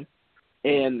time.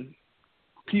 And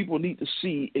people need to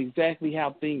see exactly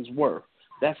how things were.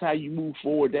 That's how you move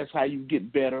forward. That's how you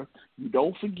get better. You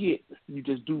don't forget. You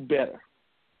just do better.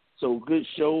 So good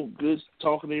show. Good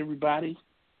talking to everybody.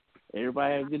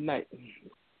 Everybody have a good night.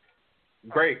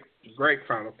 Great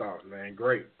final thought, man.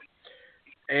 Great.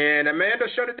 And Amanda,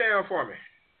 shut it down for me.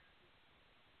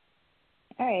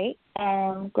 All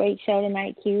right. Great show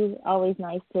tonight, Q. Always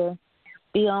nice to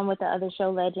be on with the other show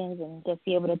legends and just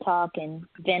be able to talk and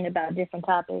vent about different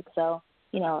topics. So,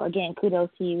 again, kudos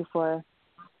to you for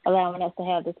allowing us to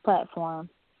have this platform.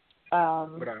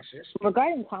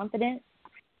 Regarding confidence,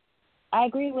 I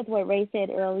agree with what Ray said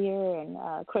earlier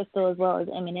and Crystal as well as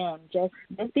Eminem. Just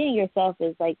being yourself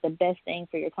is like the best thing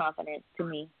for your confidence to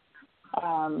me.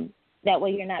 That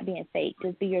way you're not being fake.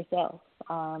 Just be yourself.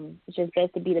 It's just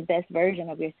best to be the best version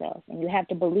of yourself. And you have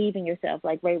to believe in yourself,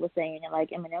 like Ray was saying and like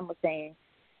Eminem was saying,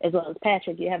 as well as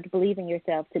Patrick. You have to believe in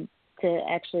yourself to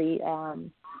actually,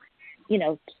 for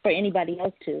anybody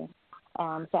else to.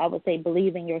 So I would say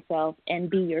believe in yourself and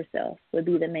be yourself would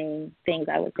be the main things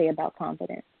I would say about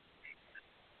confidence.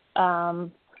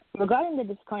 Regarding the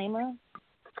disclaimer,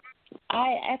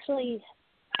 I think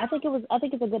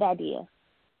it's a good idea,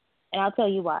 and I'll tell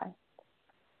you why.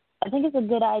 I think it's a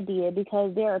good idea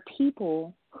because there are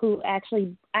people who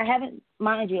actually I haven't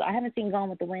seen Gone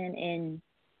with the Wind in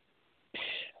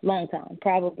a long time,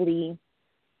 probably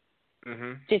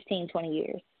 15, 20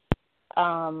 years.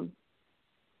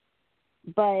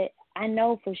 But I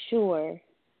know for sure,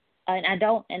 so I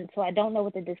don't know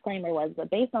what the disclaimer was,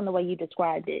 but based on the way you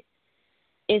described it,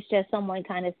 it's just someone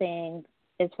kind of saying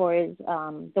as far as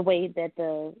the way that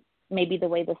the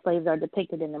slaves are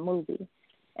depicted in the movie.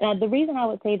 And the reason I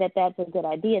would say that that's a good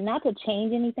idea, not to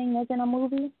change anything that's in a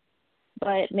movie,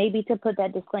 but maybe to put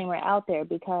that disclaimer out there,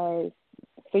 because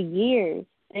for years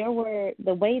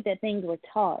the way that things were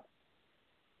taught,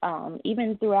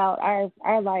 even throughout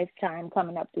our lifetime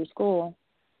coming up through school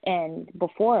and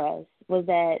before us, was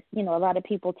that, a lot of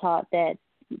people taught that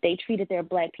they treated their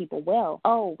black people well.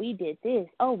 Oh, we did this.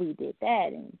 Oh, we did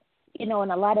that. And,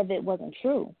 and a lot of it wasn't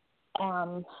true.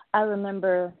 I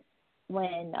remember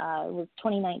when it was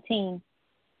 2019,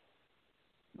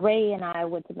 Ray and I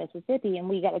went to Mississippi, and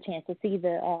we got a chance to see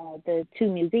the two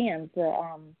museums,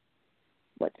 the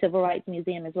Civil Rights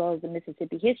Museum as well as the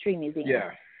Mississippi History Museum.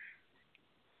 Yeah.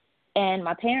 And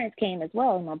my parents came as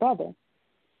well, and my brother.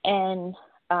 And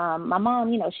my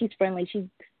mom, she's friendly. She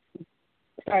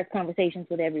starts conversations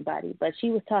with everybody. But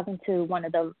she was talking to one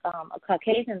of the a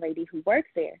Caucasian lady who works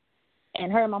there.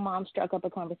 And her and my mom struck up a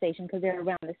conversation because they're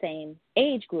around the same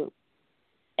age group.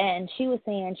 And she was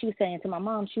saying to my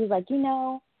mom, she was like,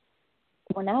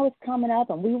 when I was coming up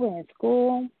and we were in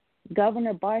school,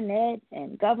 Governor Barnett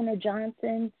and Governor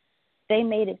Johnson, they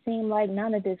made it seem like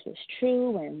none of this was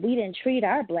true and we didn't treat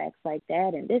our blacks like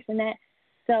that and this and that.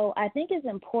 So I think it's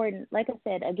important, like I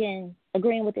said, again,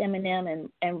 agreeing with Eminem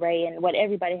and Ray and what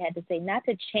everybody had to say, not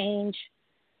to change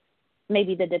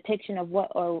maybe the depiction of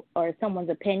what or someone's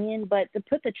opinion, but to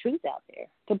put the truth out there,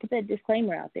 to put that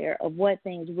disclaimer out there of what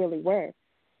things really were.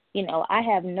 I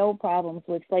have no problems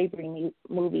with slavery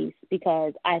movies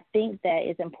because I think that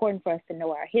it's important for us to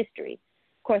know our history.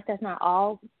 Of course, that's not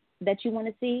all that you want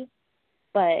to see,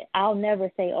 but I'll never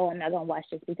say, I'm not going to watch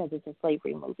this because it's a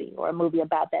slavery movie or a movie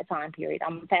about that time period.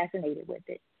 I'm fascinated with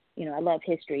it. I love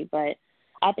history, but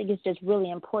I think it's just really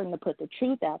important to put the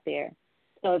truth out there.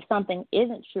 So if something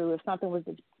isn't true, if something was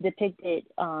depicted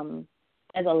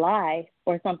as a lie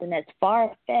or something that's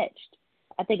far-fetched,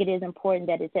 I think it is important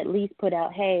that it's at least put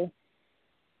out, hey,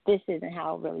 this isn't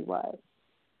how it really was.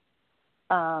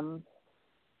 And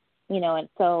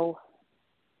so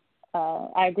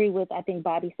I agree with, I think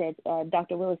Bobby said,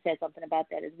 Dr. Willis said something about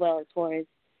that as well, as far as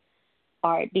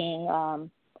art being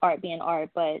art,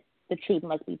 but the truth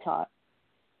must be taught.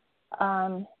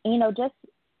 Just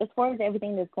as far as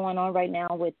everything that's going on right now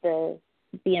with the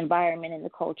environment and the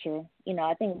culture,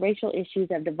 I think racial issues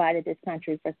have divided this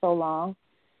country for so long.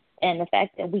 And the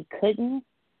fact that we couldn't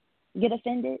get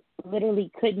offended,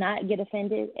 literally could not get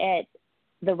offended at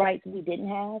the rights we didn't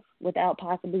have without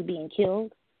possibly being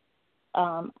killed,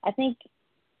 I think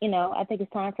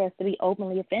it's time for us to be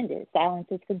openly offended. Silence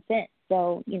is consent.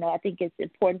 So, I think it's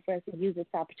important for us to use this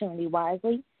opportunity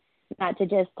wisely, not to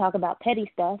just talk about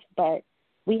petty stuff, but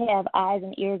we have eyes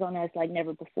and ears on us like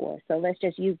never before. So let's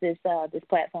just use this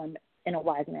platform in a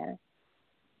wise manner.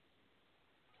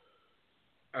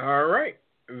 All right.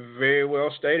 Very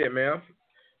well stated, ma'am.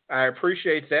 I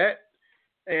appreciate that.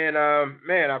 And,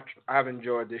 I've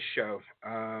enjoyed this show.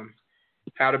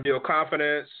 How to build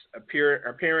confidence,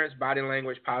 appearance, body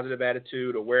language, positive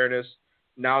attitude, awareness,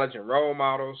 knowledge, and role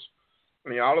models.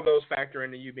 All of those factor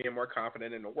into you being more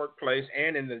confident in the workplace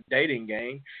and in the dating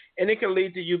game. And it can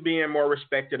lead to you being more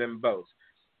respected in both.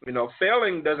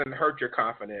 Failing doesn't hurt your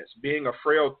confidence. Being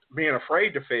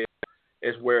afraid to fail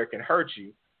is where it can hurt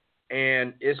you.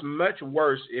 And it's much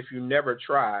worse if you never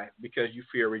try because you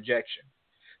fear rejection.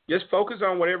 Just focus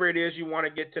on whatever it is you want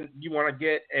to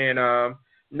get, and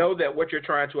know that what you're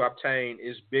trying to obtain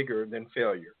is bigger than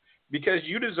failure, because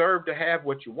you deserve to have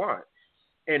what you want.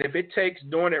 And if it takes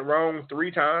doing it wrong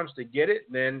 3 times to get it,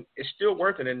 then it's still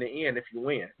worth it in the end if you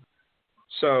win.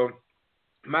 So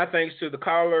my thanks to the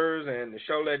callers and the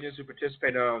show legends who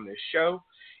participated on this show.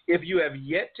 If you have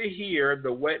yet to hear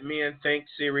the What Men Think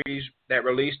series that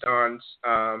released on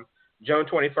June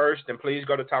 21st, then please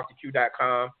go to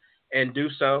TalkToQ.com and do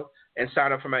so, and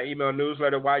sign up for my email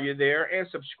newsletter while you're there, and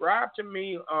subscribe to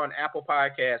me on Apple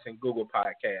Podcasts and Google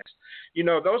Podcasts. You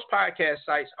know, those podcast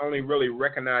sites only really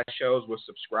recognize shows with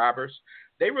subscribers.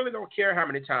 They really don't care how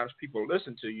many times people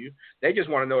listen to you. They just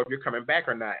want to know if you're coming back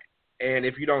or not. And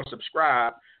if you don't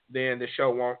subscribe, then the show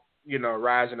won't,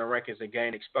 rise in the rankings and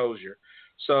gain exposure.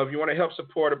 So if you want to help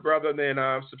support a brother, then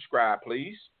subscribe,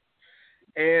 please.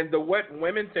 And the What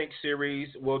Women Think series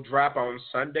will drop on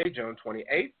Sunday, June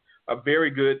 28th. A very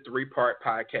good 3-part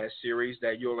podcast series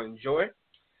that you'll enjoy.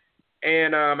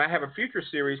 And I have a future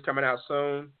series coming out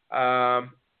soon.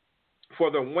 For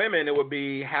the women, it will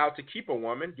be How to Keep a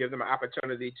Woman, give them an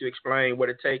opportunity to explain what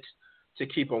it takes to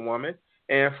keep a woman.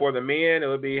 And for the men, it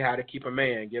will be How to Keep a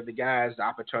Man, give the guys the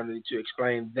opportunity to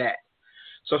explain that.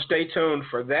 So stay tuned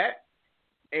for that.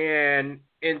 And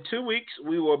in 2 weeks,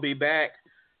 we will be back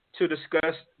to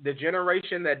discuss the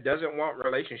generation that doesn't want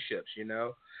relationships,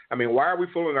 I mean, why are we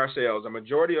fooling ourselves? A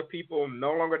majority of people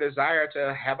no longer desire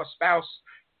to have a spouse,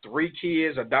 3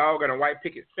 kids, a dog, and a white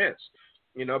picket fence,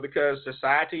 because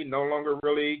society no longer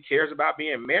really cares about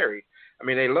being married. I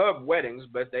mean, they love weddings,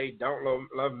 but they don't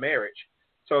love marriage.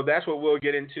 So that's what we'll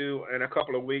get into in a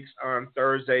couple of weeks on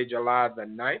Thursday, July the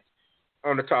 9th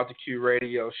on the Talk to Q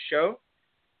radio show.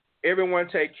 Everyone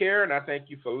take care, and I thank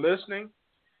you for listening.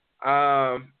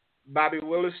 Bobby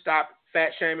Willis, stop fat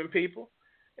shaming people.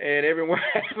 And everyone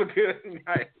have a good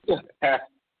night.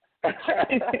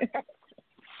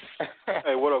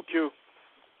 Hey, what up, Q?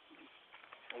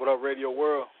 What up, Radio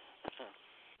World?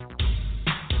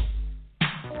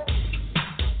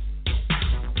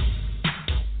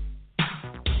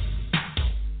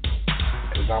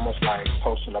 It's almost like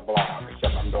posting a blog,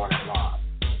 except I'm doing it live.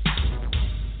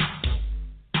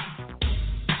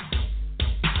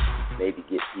 Maybe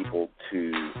get people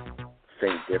to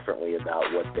think differently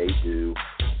about what they do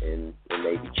and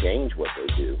maybe change what they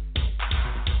do.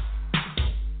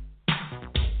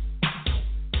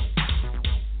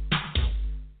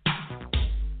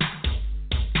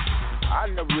 I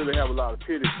never really have a lot of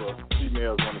pity for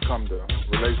females when it comes to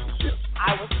relationships.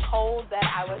 I was told that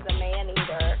I was a man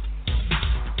eater.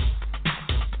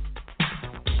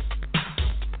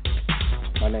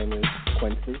 My name is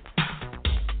Quincy.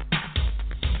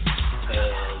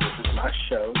 This is my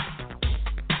show.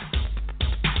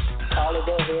 Caller,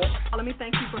 go ahead. Let me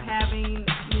thank you for having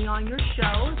me on your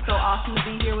show. It's so awesome to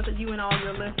be here with you and all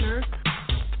your listeners.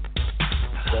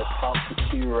 The Talk to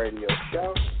Q radio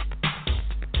show.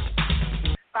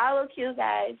 Follow Q,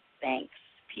 guys. Thanks.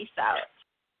 Peace out.